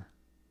pleasure,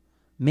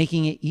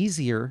 making it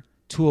easier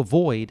to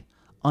avoid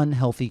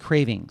unhealthy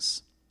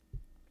cravings.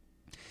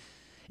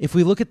 If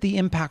we look at the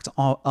impact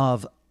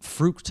of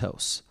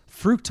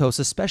fructose,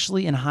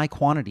 especially in high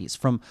quantities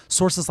from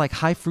sources like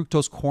high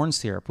fructose corn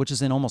syrup, which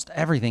is in almost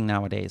everything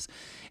nowadays,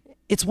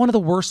 It's one of the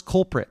worst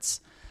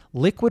culprits.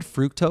 Liquid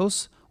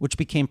fructose, which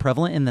became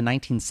prevalent in the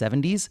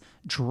 1970s,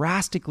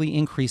 drastically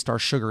increased our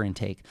sugar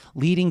intake,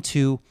 leading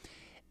to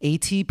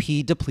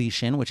ATP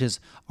depletion, which is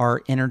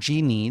our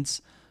energy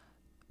needs,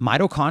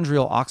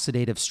 mitochondrial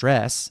oxidative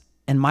stress,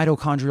 and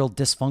mitochondrial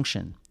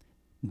dysfunction.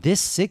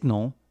 This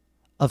signal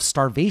of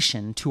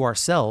starvation to our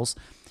cells,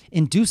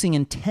 inducing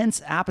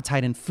intense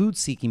appetite and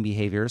food-seeking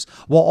behaviors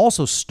while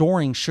also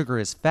storing sugar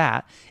as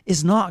fat,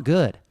 is not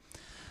good.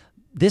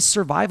 This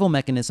survival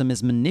mechanism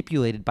is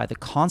manipulated by the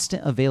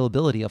constant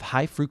availability of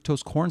high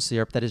fructose corn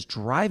syrup that is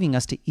driving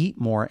us to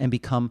eat more and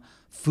become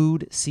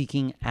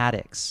food-seeking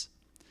addicts.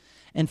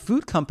 And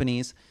food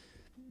companies,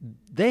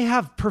 they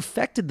have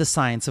perfected the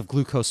science of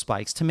glucose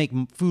spikes to make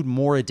food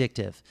more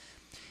addictive.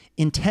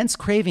 Intense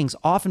cravings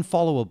often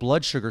follow a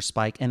blood sugar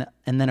spike and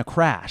then a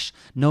crash,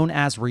 known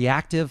as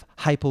reactive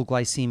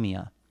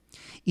hypoglycemia.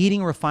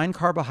 Eating refined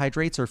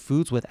carbohydrates or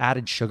foods with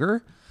added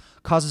sugar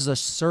causes a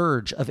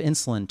surge of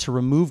insulin to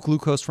remove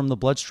glucose from the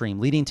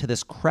bloodstream, leading to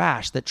this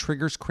crash that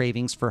triggers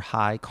cravings for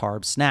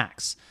high-carb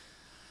snacks.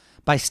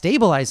 By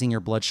stabilizing your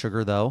blood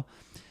sugar, though,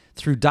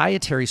 through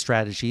dietary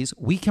strategies,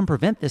 we can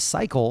prevent this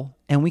cycle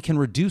and we can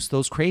reduce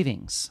those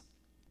cravings.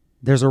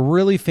 There's a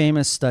really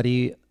famous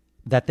study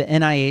that the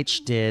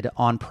NIH did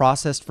on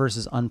processed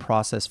versus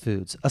unprocessed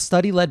foods. A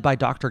study led by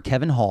Dr.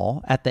 Kevin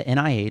Hall at the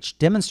NIH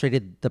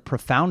demonstrated the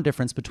profound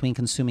difference between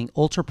consuming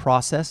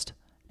ultra-processed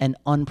and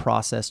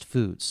unprocessed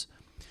foods.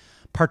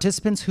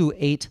 Participants who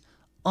ate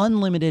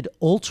unlimited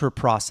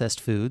ultra-processed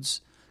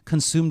foods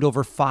consumed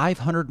over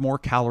 500 more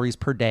calories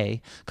per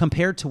day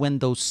compared to when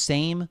those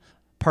same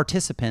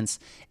participants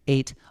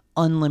ate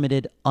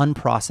unlimited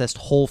unprocessed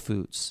whole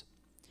foods.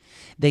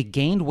 They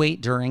gained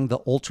weight during the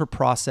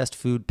ultra-processed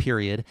food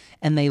period,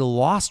 and they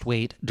lost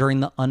weight during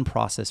the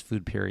unprocessed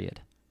food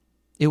period.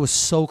 It was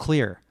so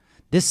clear.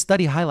 This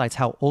study highlights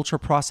how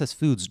ultra-processed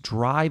foods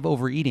drive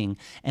overeating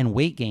and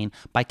weight gain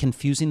by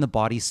confusing the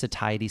body's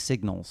satiety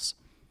signals.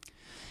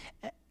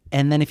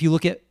 And then if you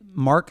look at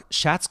Mark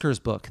Schatzker's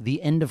book,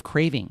 The End of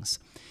Cravings,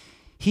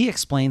 he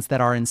explains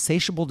that our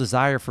insatiable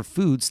desire for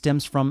food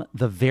stems from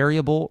the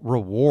variable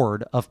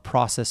reward of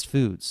processed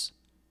foods.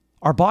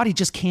 Our body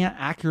just can't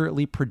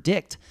accurately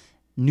predict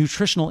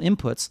nutritional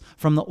inputs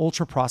from the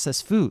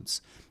ultra-processed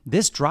foods.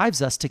 This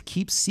drives us to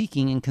keep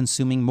seeking and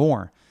consuming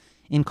more.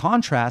 In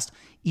contrast,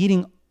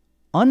 eating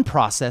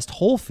unprocessed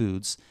whole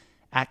foods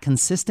at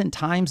consistent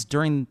times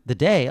during the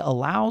day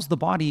allows the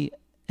body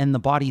and the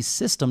body's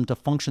system to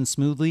function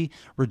smoothly,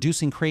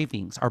 reducing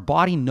cravings. Our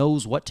body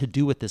knows what to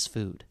do with this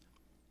food.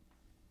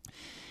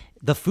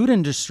 The food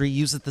industry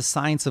uses the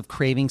science of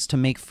cravings to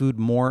make food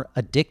more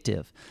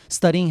addictive,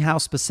 studying how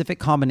specific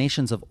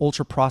combinations of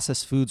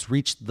ultra-processed foods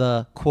reach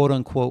the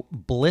quote-unquote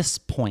bliss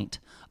point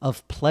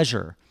of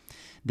pleasure.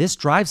 This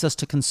drives us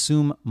to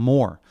consume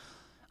more.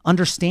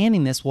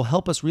 Understanding this will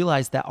help us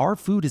realize that our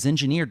food is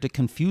engineered to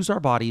confuse our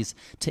bodies,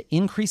 to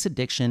increase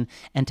addiction,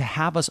 and to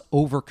have us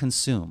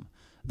overconsume.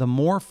 The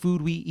more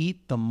food we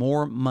eat, the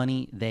more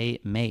money they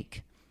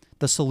make.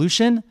 The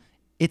solution?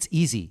 It's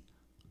easy.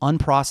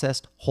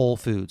 Unprocessed whole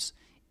foods.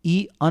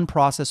 Eat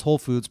unprocessed whole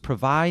foods,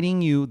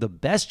 providing you the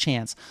best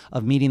chance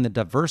of meeting the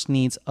diverse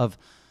needs of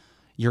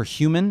your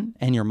human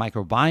and your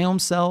microbiome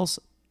cells,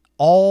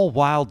 all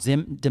while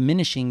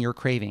diminishing your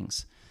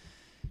cravings.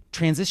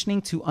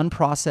 Transitioning to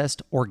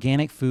unprocessed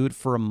organic food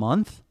for a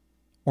month,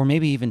 or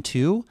maybe even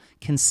 2,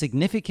 can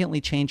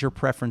significantly change your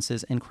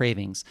preferences and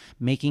cravings,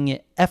 making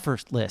it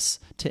effortless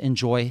to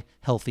enjoy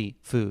healthy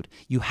food.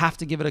 You have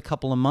to give it a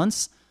couple of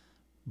months,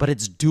 but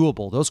it's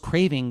doable. Those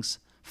cravings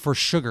for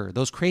sugar,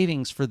 those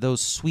cravings for those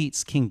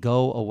sweets can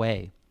go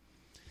away.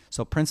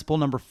 So principle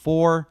number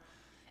 4,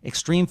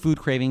 extreme food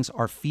cravings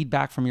are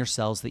feedback from your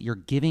cells that you're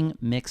giving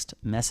mixed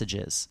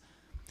messages.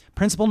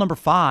 Principle number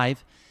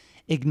 5,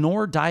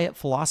 ignore diet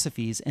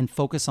philosophies and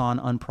focus on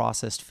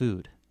unprocessed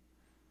food.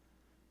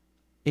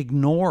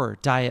 Ignore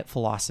diet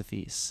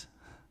philosophies.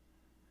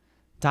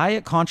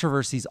 Diet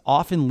controversies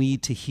often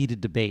lead to heated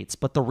debates,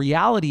 but the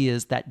reality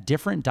is that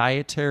different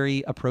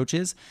dietary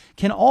approaches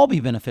can all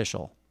be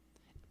beneficial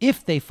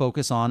if they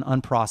focus on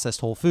unprocessed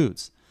whole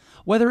foods.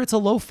 Whether it's a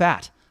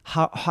low-fat,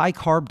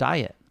 high-carb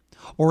diet,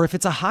 or if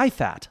it's a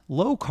high-fat,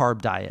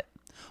 low-carb diet,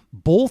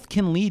 both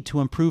can lead to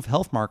improved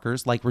health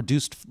markers like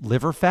reduced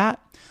liver fat,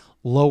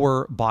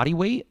 lower body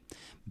weight,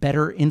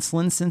 better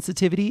insulin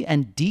sensitivity,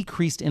 and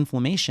decreased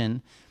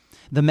inflammation.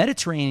 The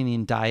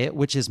Mediterranean diet,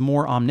 which is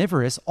more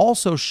omnivorous,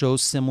 also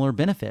shows similar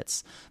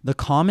benefits. The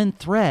common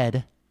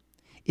thread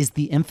is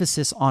the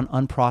emphasis on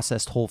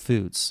unprocessed whole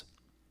foods.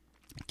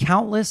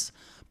 Countless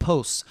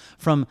posts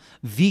from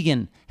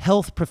vegan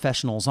health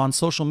professionals on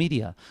social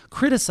media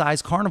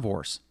criticize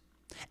carnivores,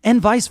 and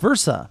vice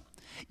versa.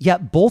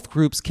 Yet both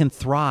groups can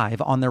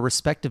thrive on their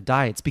respective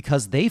diets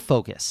because they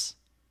focus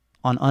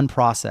on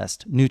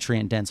unprocessed,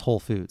 nutrient-dense whole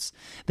foods.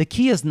 The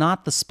key is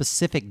not the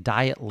specific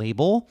diet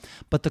label,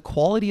 but the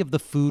quality of the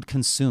food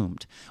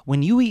consumed.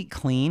 When you eat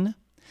clean,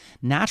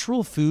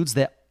 natural foods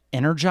that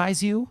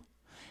energize you,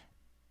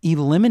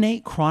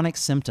 eliminate chronic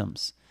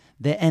symptoms.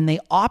 And they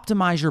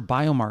optimize your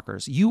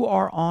biomarkers. You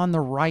are on the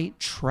right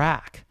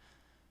track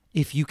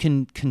if you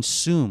can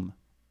consume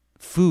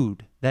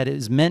food that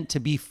is meant to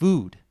be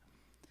food.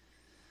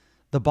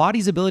 The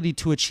body's ability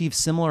to achieve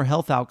similar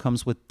health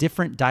outcomes with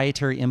different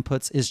dietary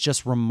inputs is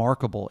just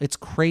remarkable. It's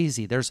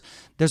crazy. There's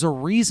a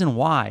reason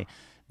why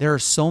there are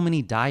so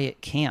many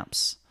diet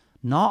camps.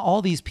 Not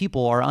all these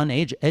people are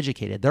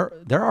uneducated.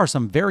 There are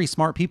some very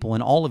smart people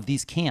in all of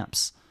these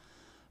camps,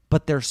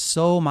 but they're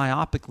so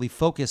myopically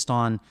focused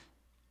on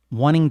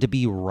wanting to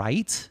be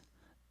right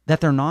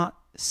that they're not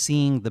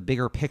seeing the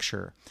bigger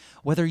picture.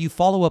 Whether you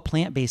follow a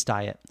plant-based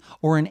diet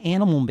or an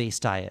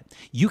animal-based diet,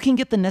 you can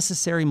get the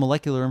necessary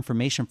molecular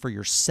information for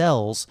your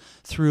cells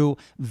through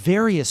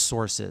various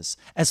sources,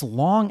 as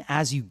long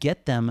as you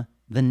get them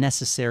the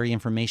necessary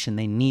information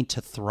they need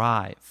to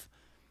thrive.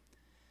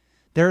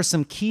 There are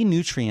some key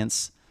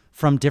nutrients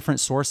from different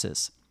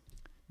sources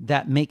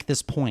that make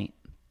this point.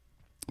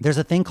 There's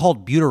a thing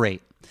called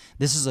butyrate.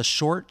 This is a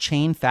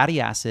short-chain fatty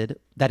acid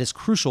that is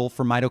crucial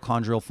for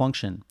mitochondrial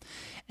function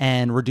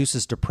and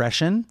reduces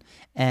depression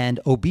and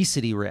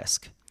obesity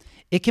risk.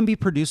 It can be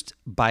produced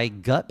by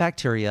gut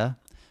bacteria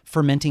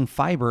fermenting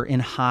fiber in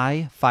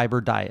high fiber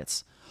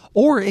diets,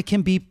 or it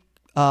can be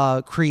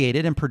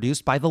created and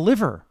produced by the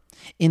liver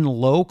in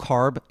low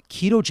carb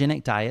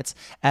ketogenic diets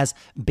as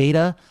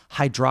beta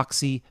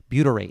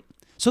hydroxybutyrate.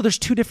 So there's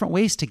two different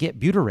ways to get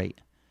butyrate.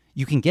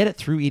 You can get it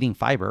through eating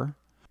fiber,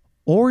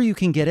 or you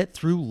can get it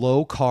through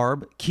low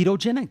carb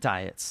ketogenic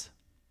diets.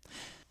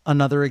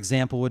 Another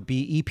example would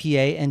be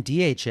EPA and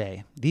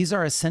DHA. These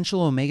are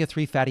essential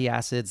omega-3 fatty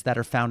acids that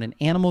are found in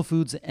animal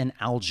foods and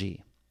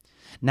algae.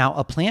 Now,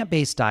 a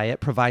plant-based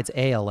diet provides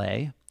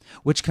ALA,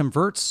 which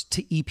converts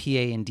to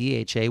EPA and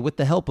DHA with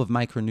the help of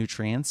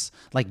micronutrients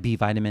like B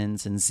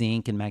vitamins and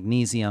zinc and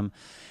magnesium.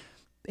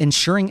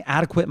 Ensuring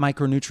adequate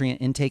micronutrient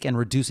intake and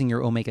reducing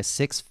your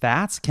omega-6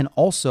 fats can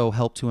also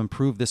help to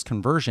improve this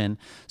conversion.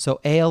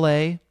 So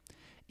ALA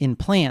in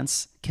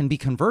plants can be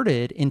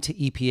converted into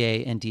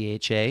EPA and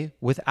DHA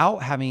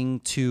without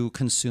having to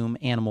consume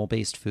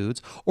animal-based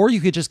foods, or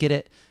you could just get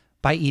it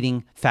by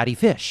eating fatty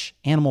fish,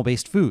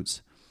 animal-based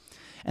foods.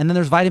 And then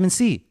there's vitamin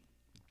C,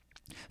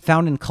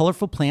 found in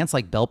colorful plants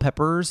like bell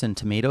peppers and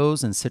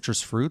tomatoes and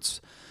citrus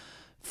fruits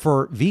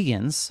for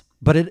vegans,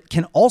 but it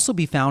can also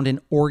be found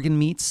in organ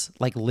meats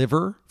like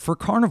liver for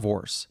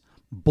carnivores.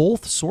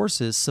 Both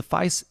sources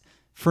suffice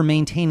for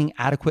maintaining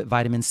adequate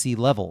vitamin C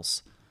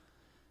levels.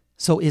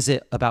 So is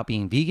it about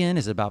being vegan?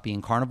 Is it about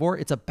being carnivore?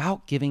 It's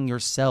about giving your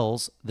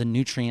cells the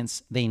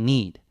nutrients they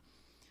need.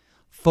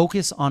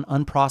 Focus on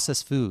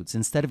unprocessed foods.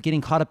 Instead of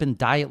getting caught up in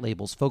diet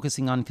labels,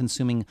 focusing on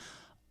consuming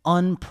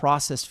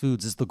unprocessed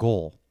foods is the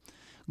goal.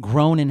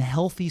 Grown in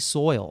healthy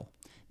soil.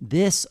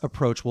 This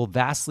approach will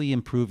vastly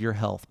improve your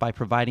health by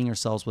providing your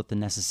cells with the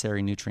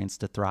necessary nutrients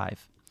to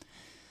thrive.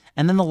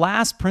 And then the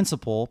last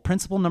principle,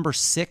 principle number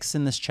 6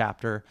 in this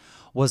chapter,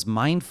 was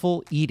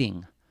mindful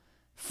eating,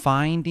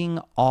 finding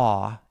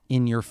awe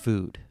in your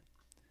food.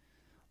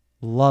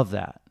 Love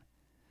that.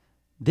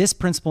 This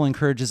principle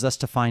encourages us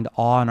to find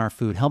awe in our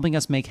food, helping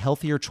us make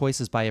healthier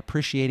choices by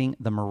appreciating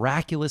the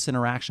miraculous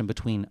interaction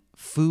between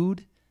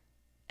food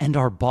and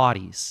our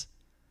bodies.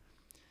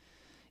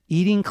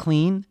 Eating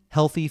clean,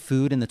 healthy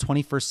food in the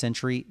 21st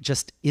century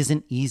just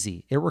isn't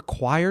easy. It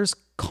requires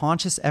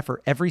conscious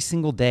effort every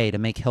single day to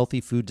make healthy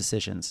food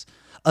decisions,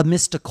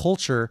 amidst a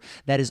culture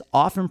that is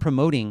often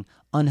promoting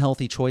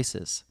unhealthy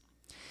choices.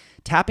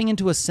 Tapping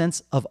into a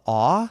sense of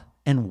awe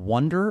and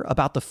wonder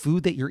about the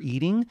food that you're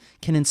eating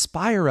can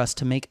inspire us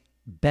to make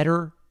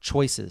better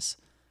choices,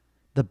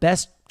 the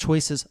best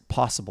choices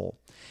possible.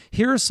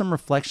 Here are some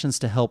reflections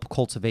to help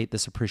cultivate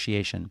this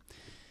appreciation.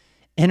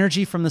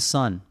 Energy from the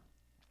sun.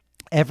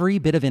 Every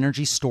bit of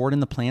energy stored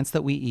in the plants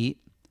that we eat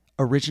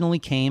originally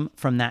came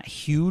from that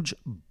huge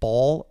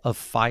ball of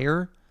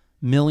fire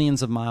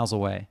millions of miles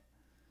away.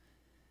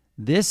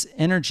 This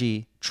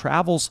energy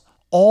travels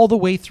all the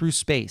way through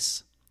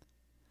space.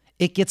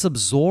 It gets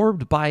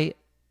absorbed by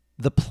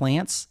the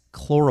plant's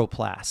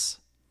chloroplasts,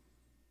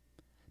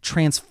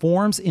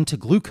 transforms into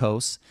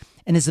glucose,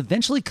 and is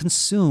eventually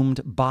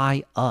consumed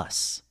by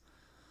us.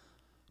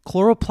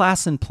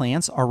 Chloroplasts in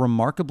plants are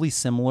remarkably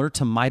similar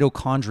to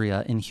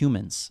mitochondria in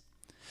humans,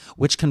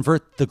 which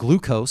convert the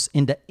glucose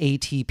into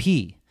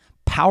ATP,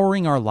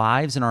 powering our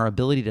lives and our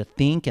ability to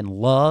think and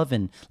love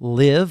and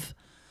live.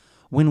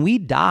 When we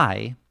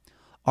die,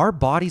 our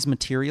body's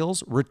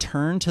materials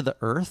return to the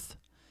earth,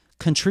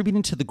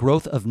 contributing to the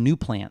growth of new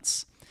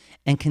plants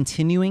and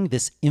continuing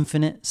this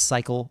infinite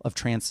cycle of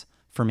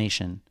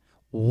transformation.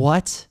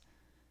 What?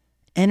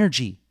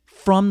 Energy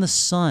from the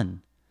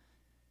sun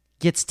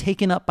gets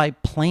taken up by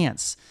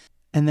plants.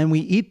 And then we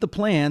eat the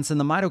plants, and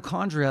the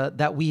mitochondria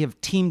that we have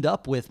teamed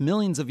up with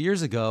millions of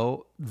years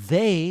ago,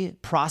 they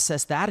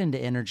process that into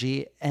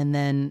energy, and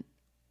then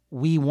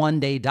we one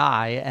day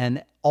die,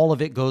 and all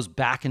of it goes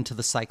back into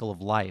the cycle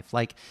of life.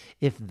 Like,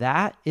 if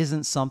that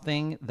isn't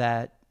something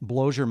that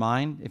blows your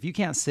mind, if you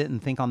can't sit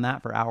and think on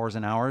that for hours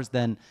and hours,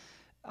 then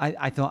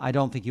I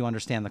don't think you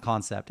understand the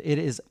concept. It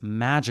is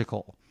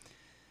magical.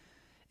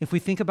 If we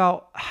think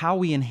about how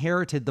we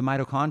inherited the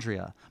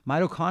mitochondria,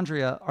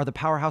 mitochondria are the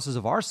powerhouses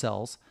of our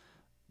cells.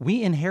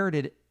 We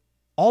inherited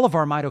all of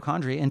our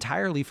mitochondria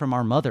entirely from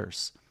our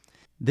mothers.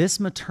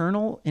 This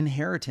maternal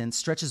inheritance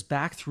stretches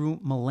back through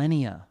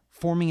millennia,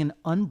 forming an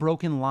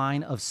unbroken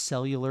line of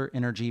cellular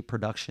energy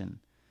production.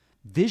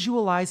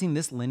 Visualizing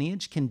this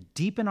lineage can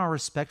deepen our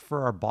respect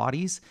for our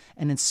bodies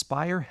and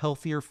inspire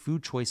healthier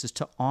food choices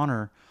to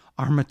honor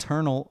our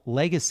maternal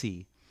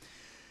legacy.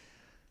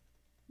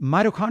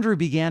 Mitochondria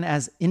began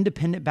as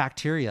independent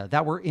bacteria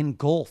that were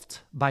engulfed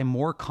by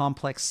more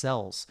complex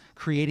cells,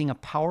 creating a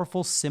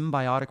powerful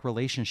symbiotic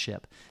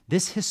relationship.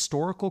 This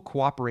historical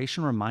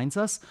cooperation reminds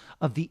us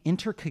of the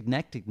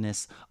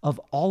interconnectedness of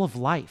all of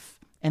life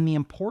and the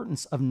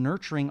importance of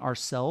nurturing our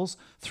cells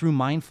through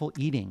mindful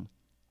eating.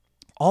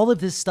 All of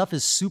this stuff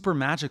is super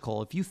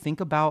magical. If you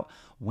think about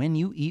when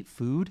you eat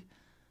food,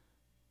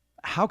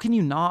 how can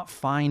you not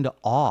find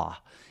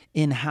awe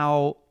in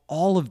how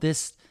all of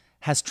this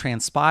has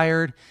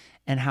transpired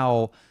and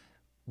how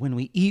when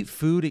we eat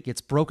food, it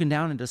gets broken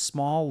down into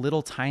small,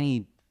 little,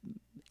 tiny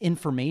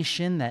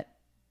information that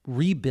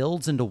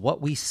rebuilds into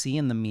what we see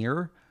in the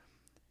mirror,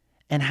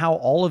 and how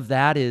all of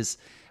that is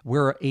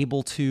we're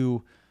able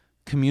to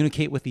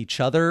communicate with each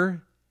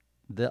other,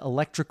 the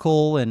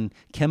electrical and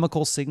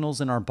chemical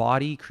signals in our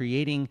body,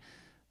 creating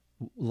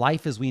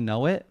life as we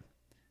know it.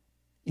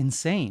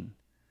 Insane.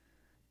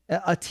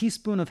 A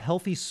teaspoon of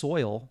healthy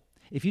soil,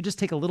 if you just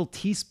take a little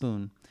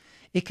teaspoon,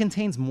 it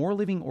contains more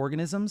living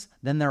organisms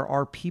than there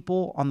are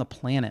people on the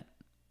planet.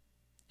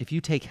 If you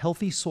take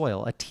healthy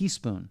soil, a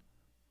teaspoon,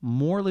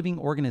 more living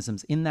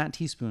organisms in that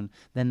teaspoon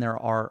than there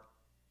are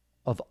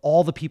of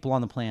all the people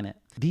on the planet.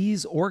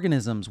 These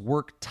organisms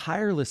work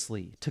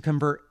tirelessly to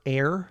convert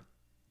air,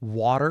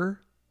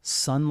 water,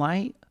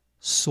 sunlight,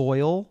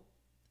 soil,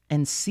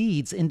 and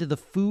seeds into the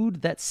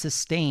food that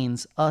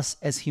sustains us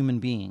as human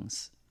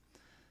beings.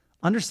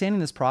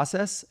 Understanding this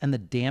process and the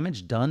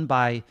damage done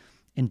by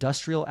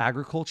industrial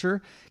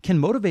agriculture can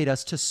motivate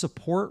us to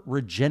support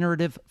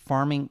regenerative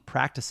farming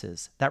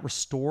practices that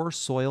restore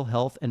soil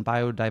health and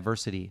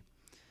biodiversity.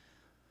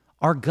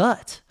 Our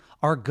gut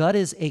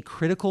is a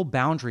critical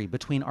boundary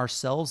between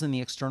ourselves and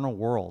the external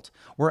world.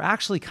 We're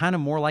actually kind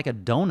of more like a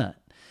donut.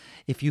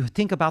 If you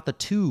think about the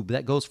tube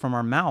that goes from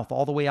our mouth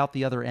all the way out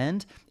the other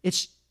end,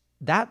 it's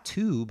that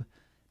tube,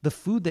 the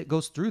food that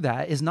goes through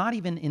that is not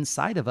even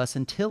inside of us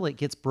until it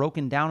gets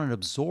broken down and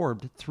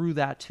absorbed through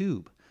that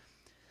tube.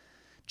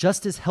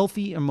 Just as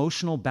healthy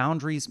emotional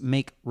boundaries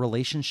make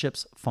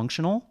relationships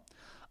functional,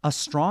 a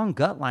strong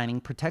gut lining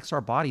protects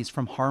our bodies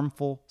from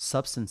harmful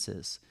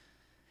substances.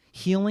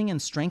 Healing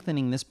and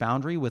strengthening this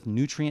boundary with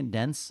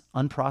nutrient-dense,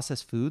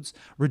 unprocessed foods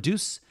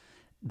reduce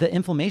the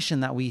inflammation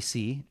that we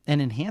see and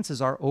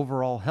enhances our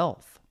overall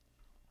health.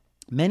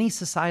 Many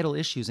societal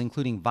issues,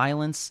 including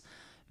violence,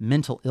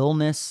 mental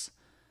illness,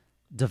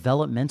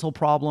 developmental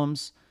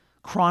problems,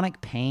 chronic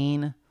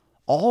pain,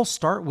 all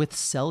start with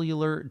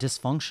cellular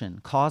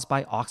dysfunction caused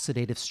by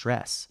oxidative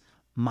stress,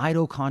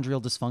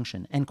 mitochondrial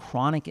dysfunction, and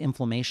chronic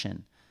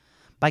inflammation.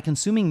 By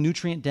consuming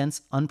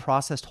nutrient-dense,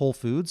 unprocessed whole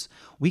foods,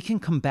 we can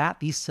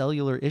combat these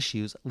cellular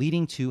issues,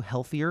 leading to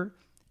healthier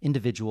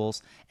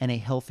individuals and a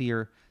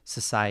healthier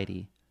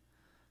society.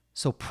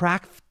 So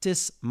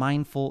practice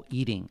mindful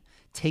eating,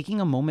 taking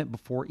a moment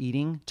before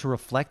eating to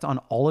reflect on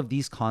all of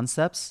these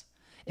concepts.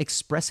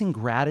 Expressing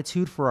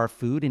gratitude for our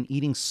food and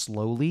eating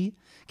slowly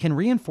can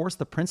reinforce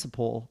the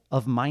principle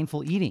of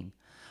mindful eating.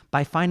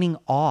 By finding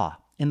awe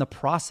in the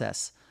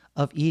process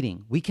of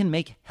eating, we can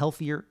make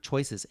healthier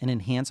choices and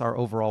enhance our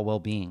overall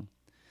well-being.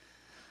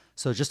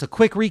 So just a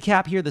quick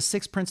recap here. The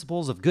 6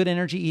 principles of good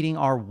energy eating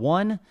are: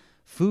 1,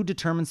 food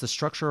determines the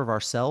structure of our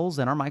cells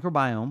and our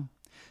microbiome.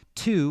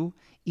 2,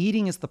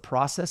 eating is the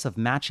process of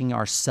matching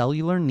our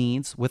cellular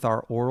needs with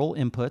our oral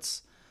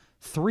inputs.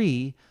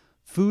 3,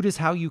 food is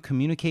how you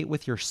communicate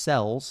with your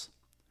cells.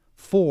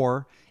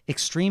 4,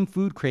 extreme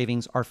food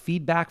cravings are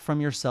feedback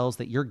from your cells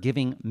that you're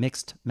giving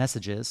mixed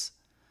messages.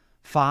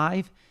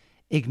 5,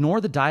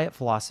 ignore the diet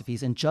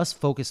philosophies and just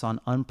focus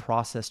on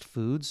unprocessed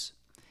foods.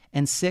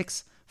 And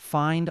 6,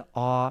 find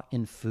awe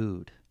in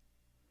food.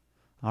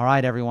 All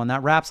right, everyone,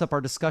 that wraps up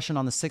our discussion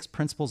on the 6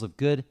 principles of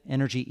good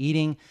energy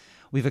eating.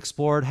 We've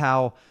explored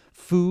how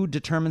food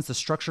determines the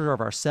structure of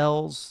our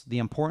cells, the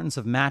importance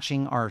of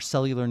matching our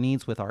cellular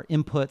needs with our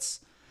inputs,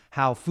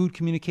 how food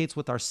communicates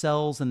with our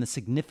cells, and the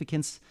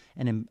significance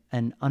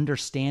and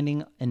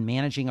understanding and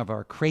managing of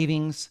our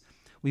cravings.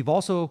 We've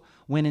also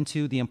went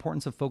into the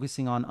importance of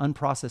focusing on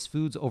unprocessed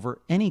foods over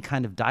any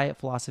kind of diet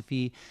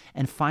philosophy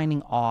and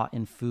finding awe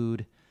in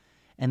food.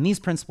 And these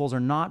principles are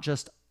not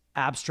just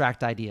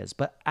abstract ideas,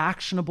 but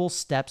actionable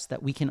steps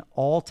that we can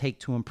all take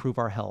to improve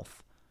our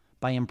health.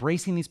 By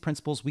embracing these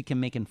principles, we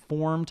can make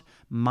informed,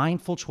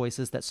 mindful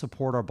choices that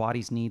support our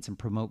body's needs and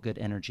promote good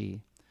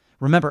energy.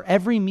 Remember,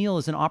 every meal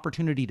is an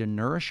opportunity to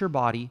nourish your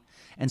body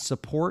and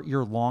support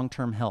your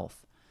long-term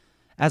health.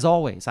 As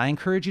always, I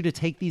encourage you to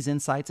take these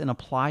insights and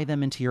apply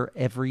them into your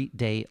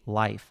everyday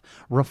life.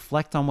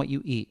 Reflect on what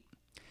you eat.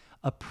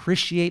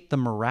 Appreciate the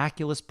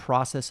miraculous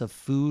process of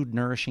food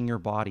nourishing your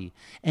body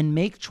and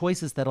make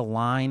choices that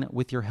align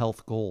with your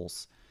health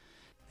goals.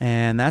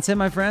 And that's it,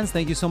 my friends.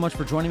 Thank you so much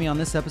for joining me on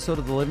this episode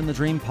of the Livin the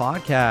Dream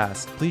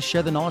podcast. Please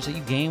share the knowledge that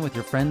you gain with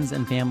your friends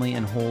and family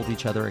and hold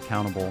each other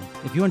accountable.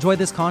 If you enjoyed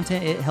this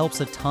content, it helps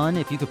a ton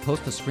if you could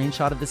post a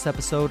screenshot of this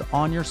episode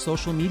on your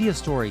social media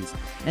stories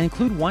and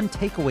include one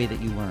takeaway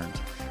that you learned.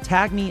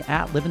 Tag me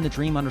at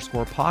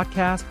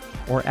livinthetream_podcast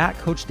or at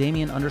Coach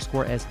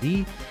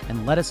Damien_SD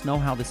and let us know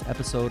how this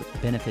episode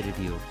benefited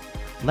you.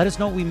 Let us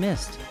know what we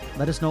missed.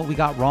 Let us know what we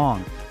got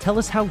wrong. Tell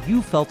us how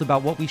you felt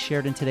about what we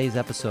shared in today's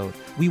episode.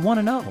 We want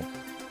to know.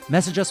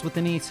 Message us with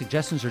any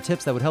suggestions or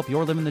tips that would help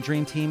your Livin the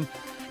Dream team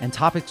and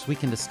topics we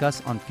can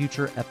discuss on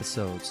future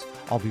episodes.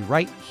 I'll be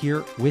right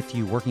here with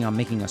you working on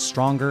making us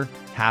stronger,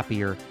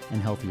 happier,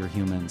 and healthier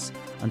humans.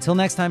 Until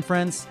next time,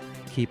 friends,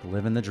 keep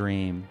living the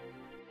dream.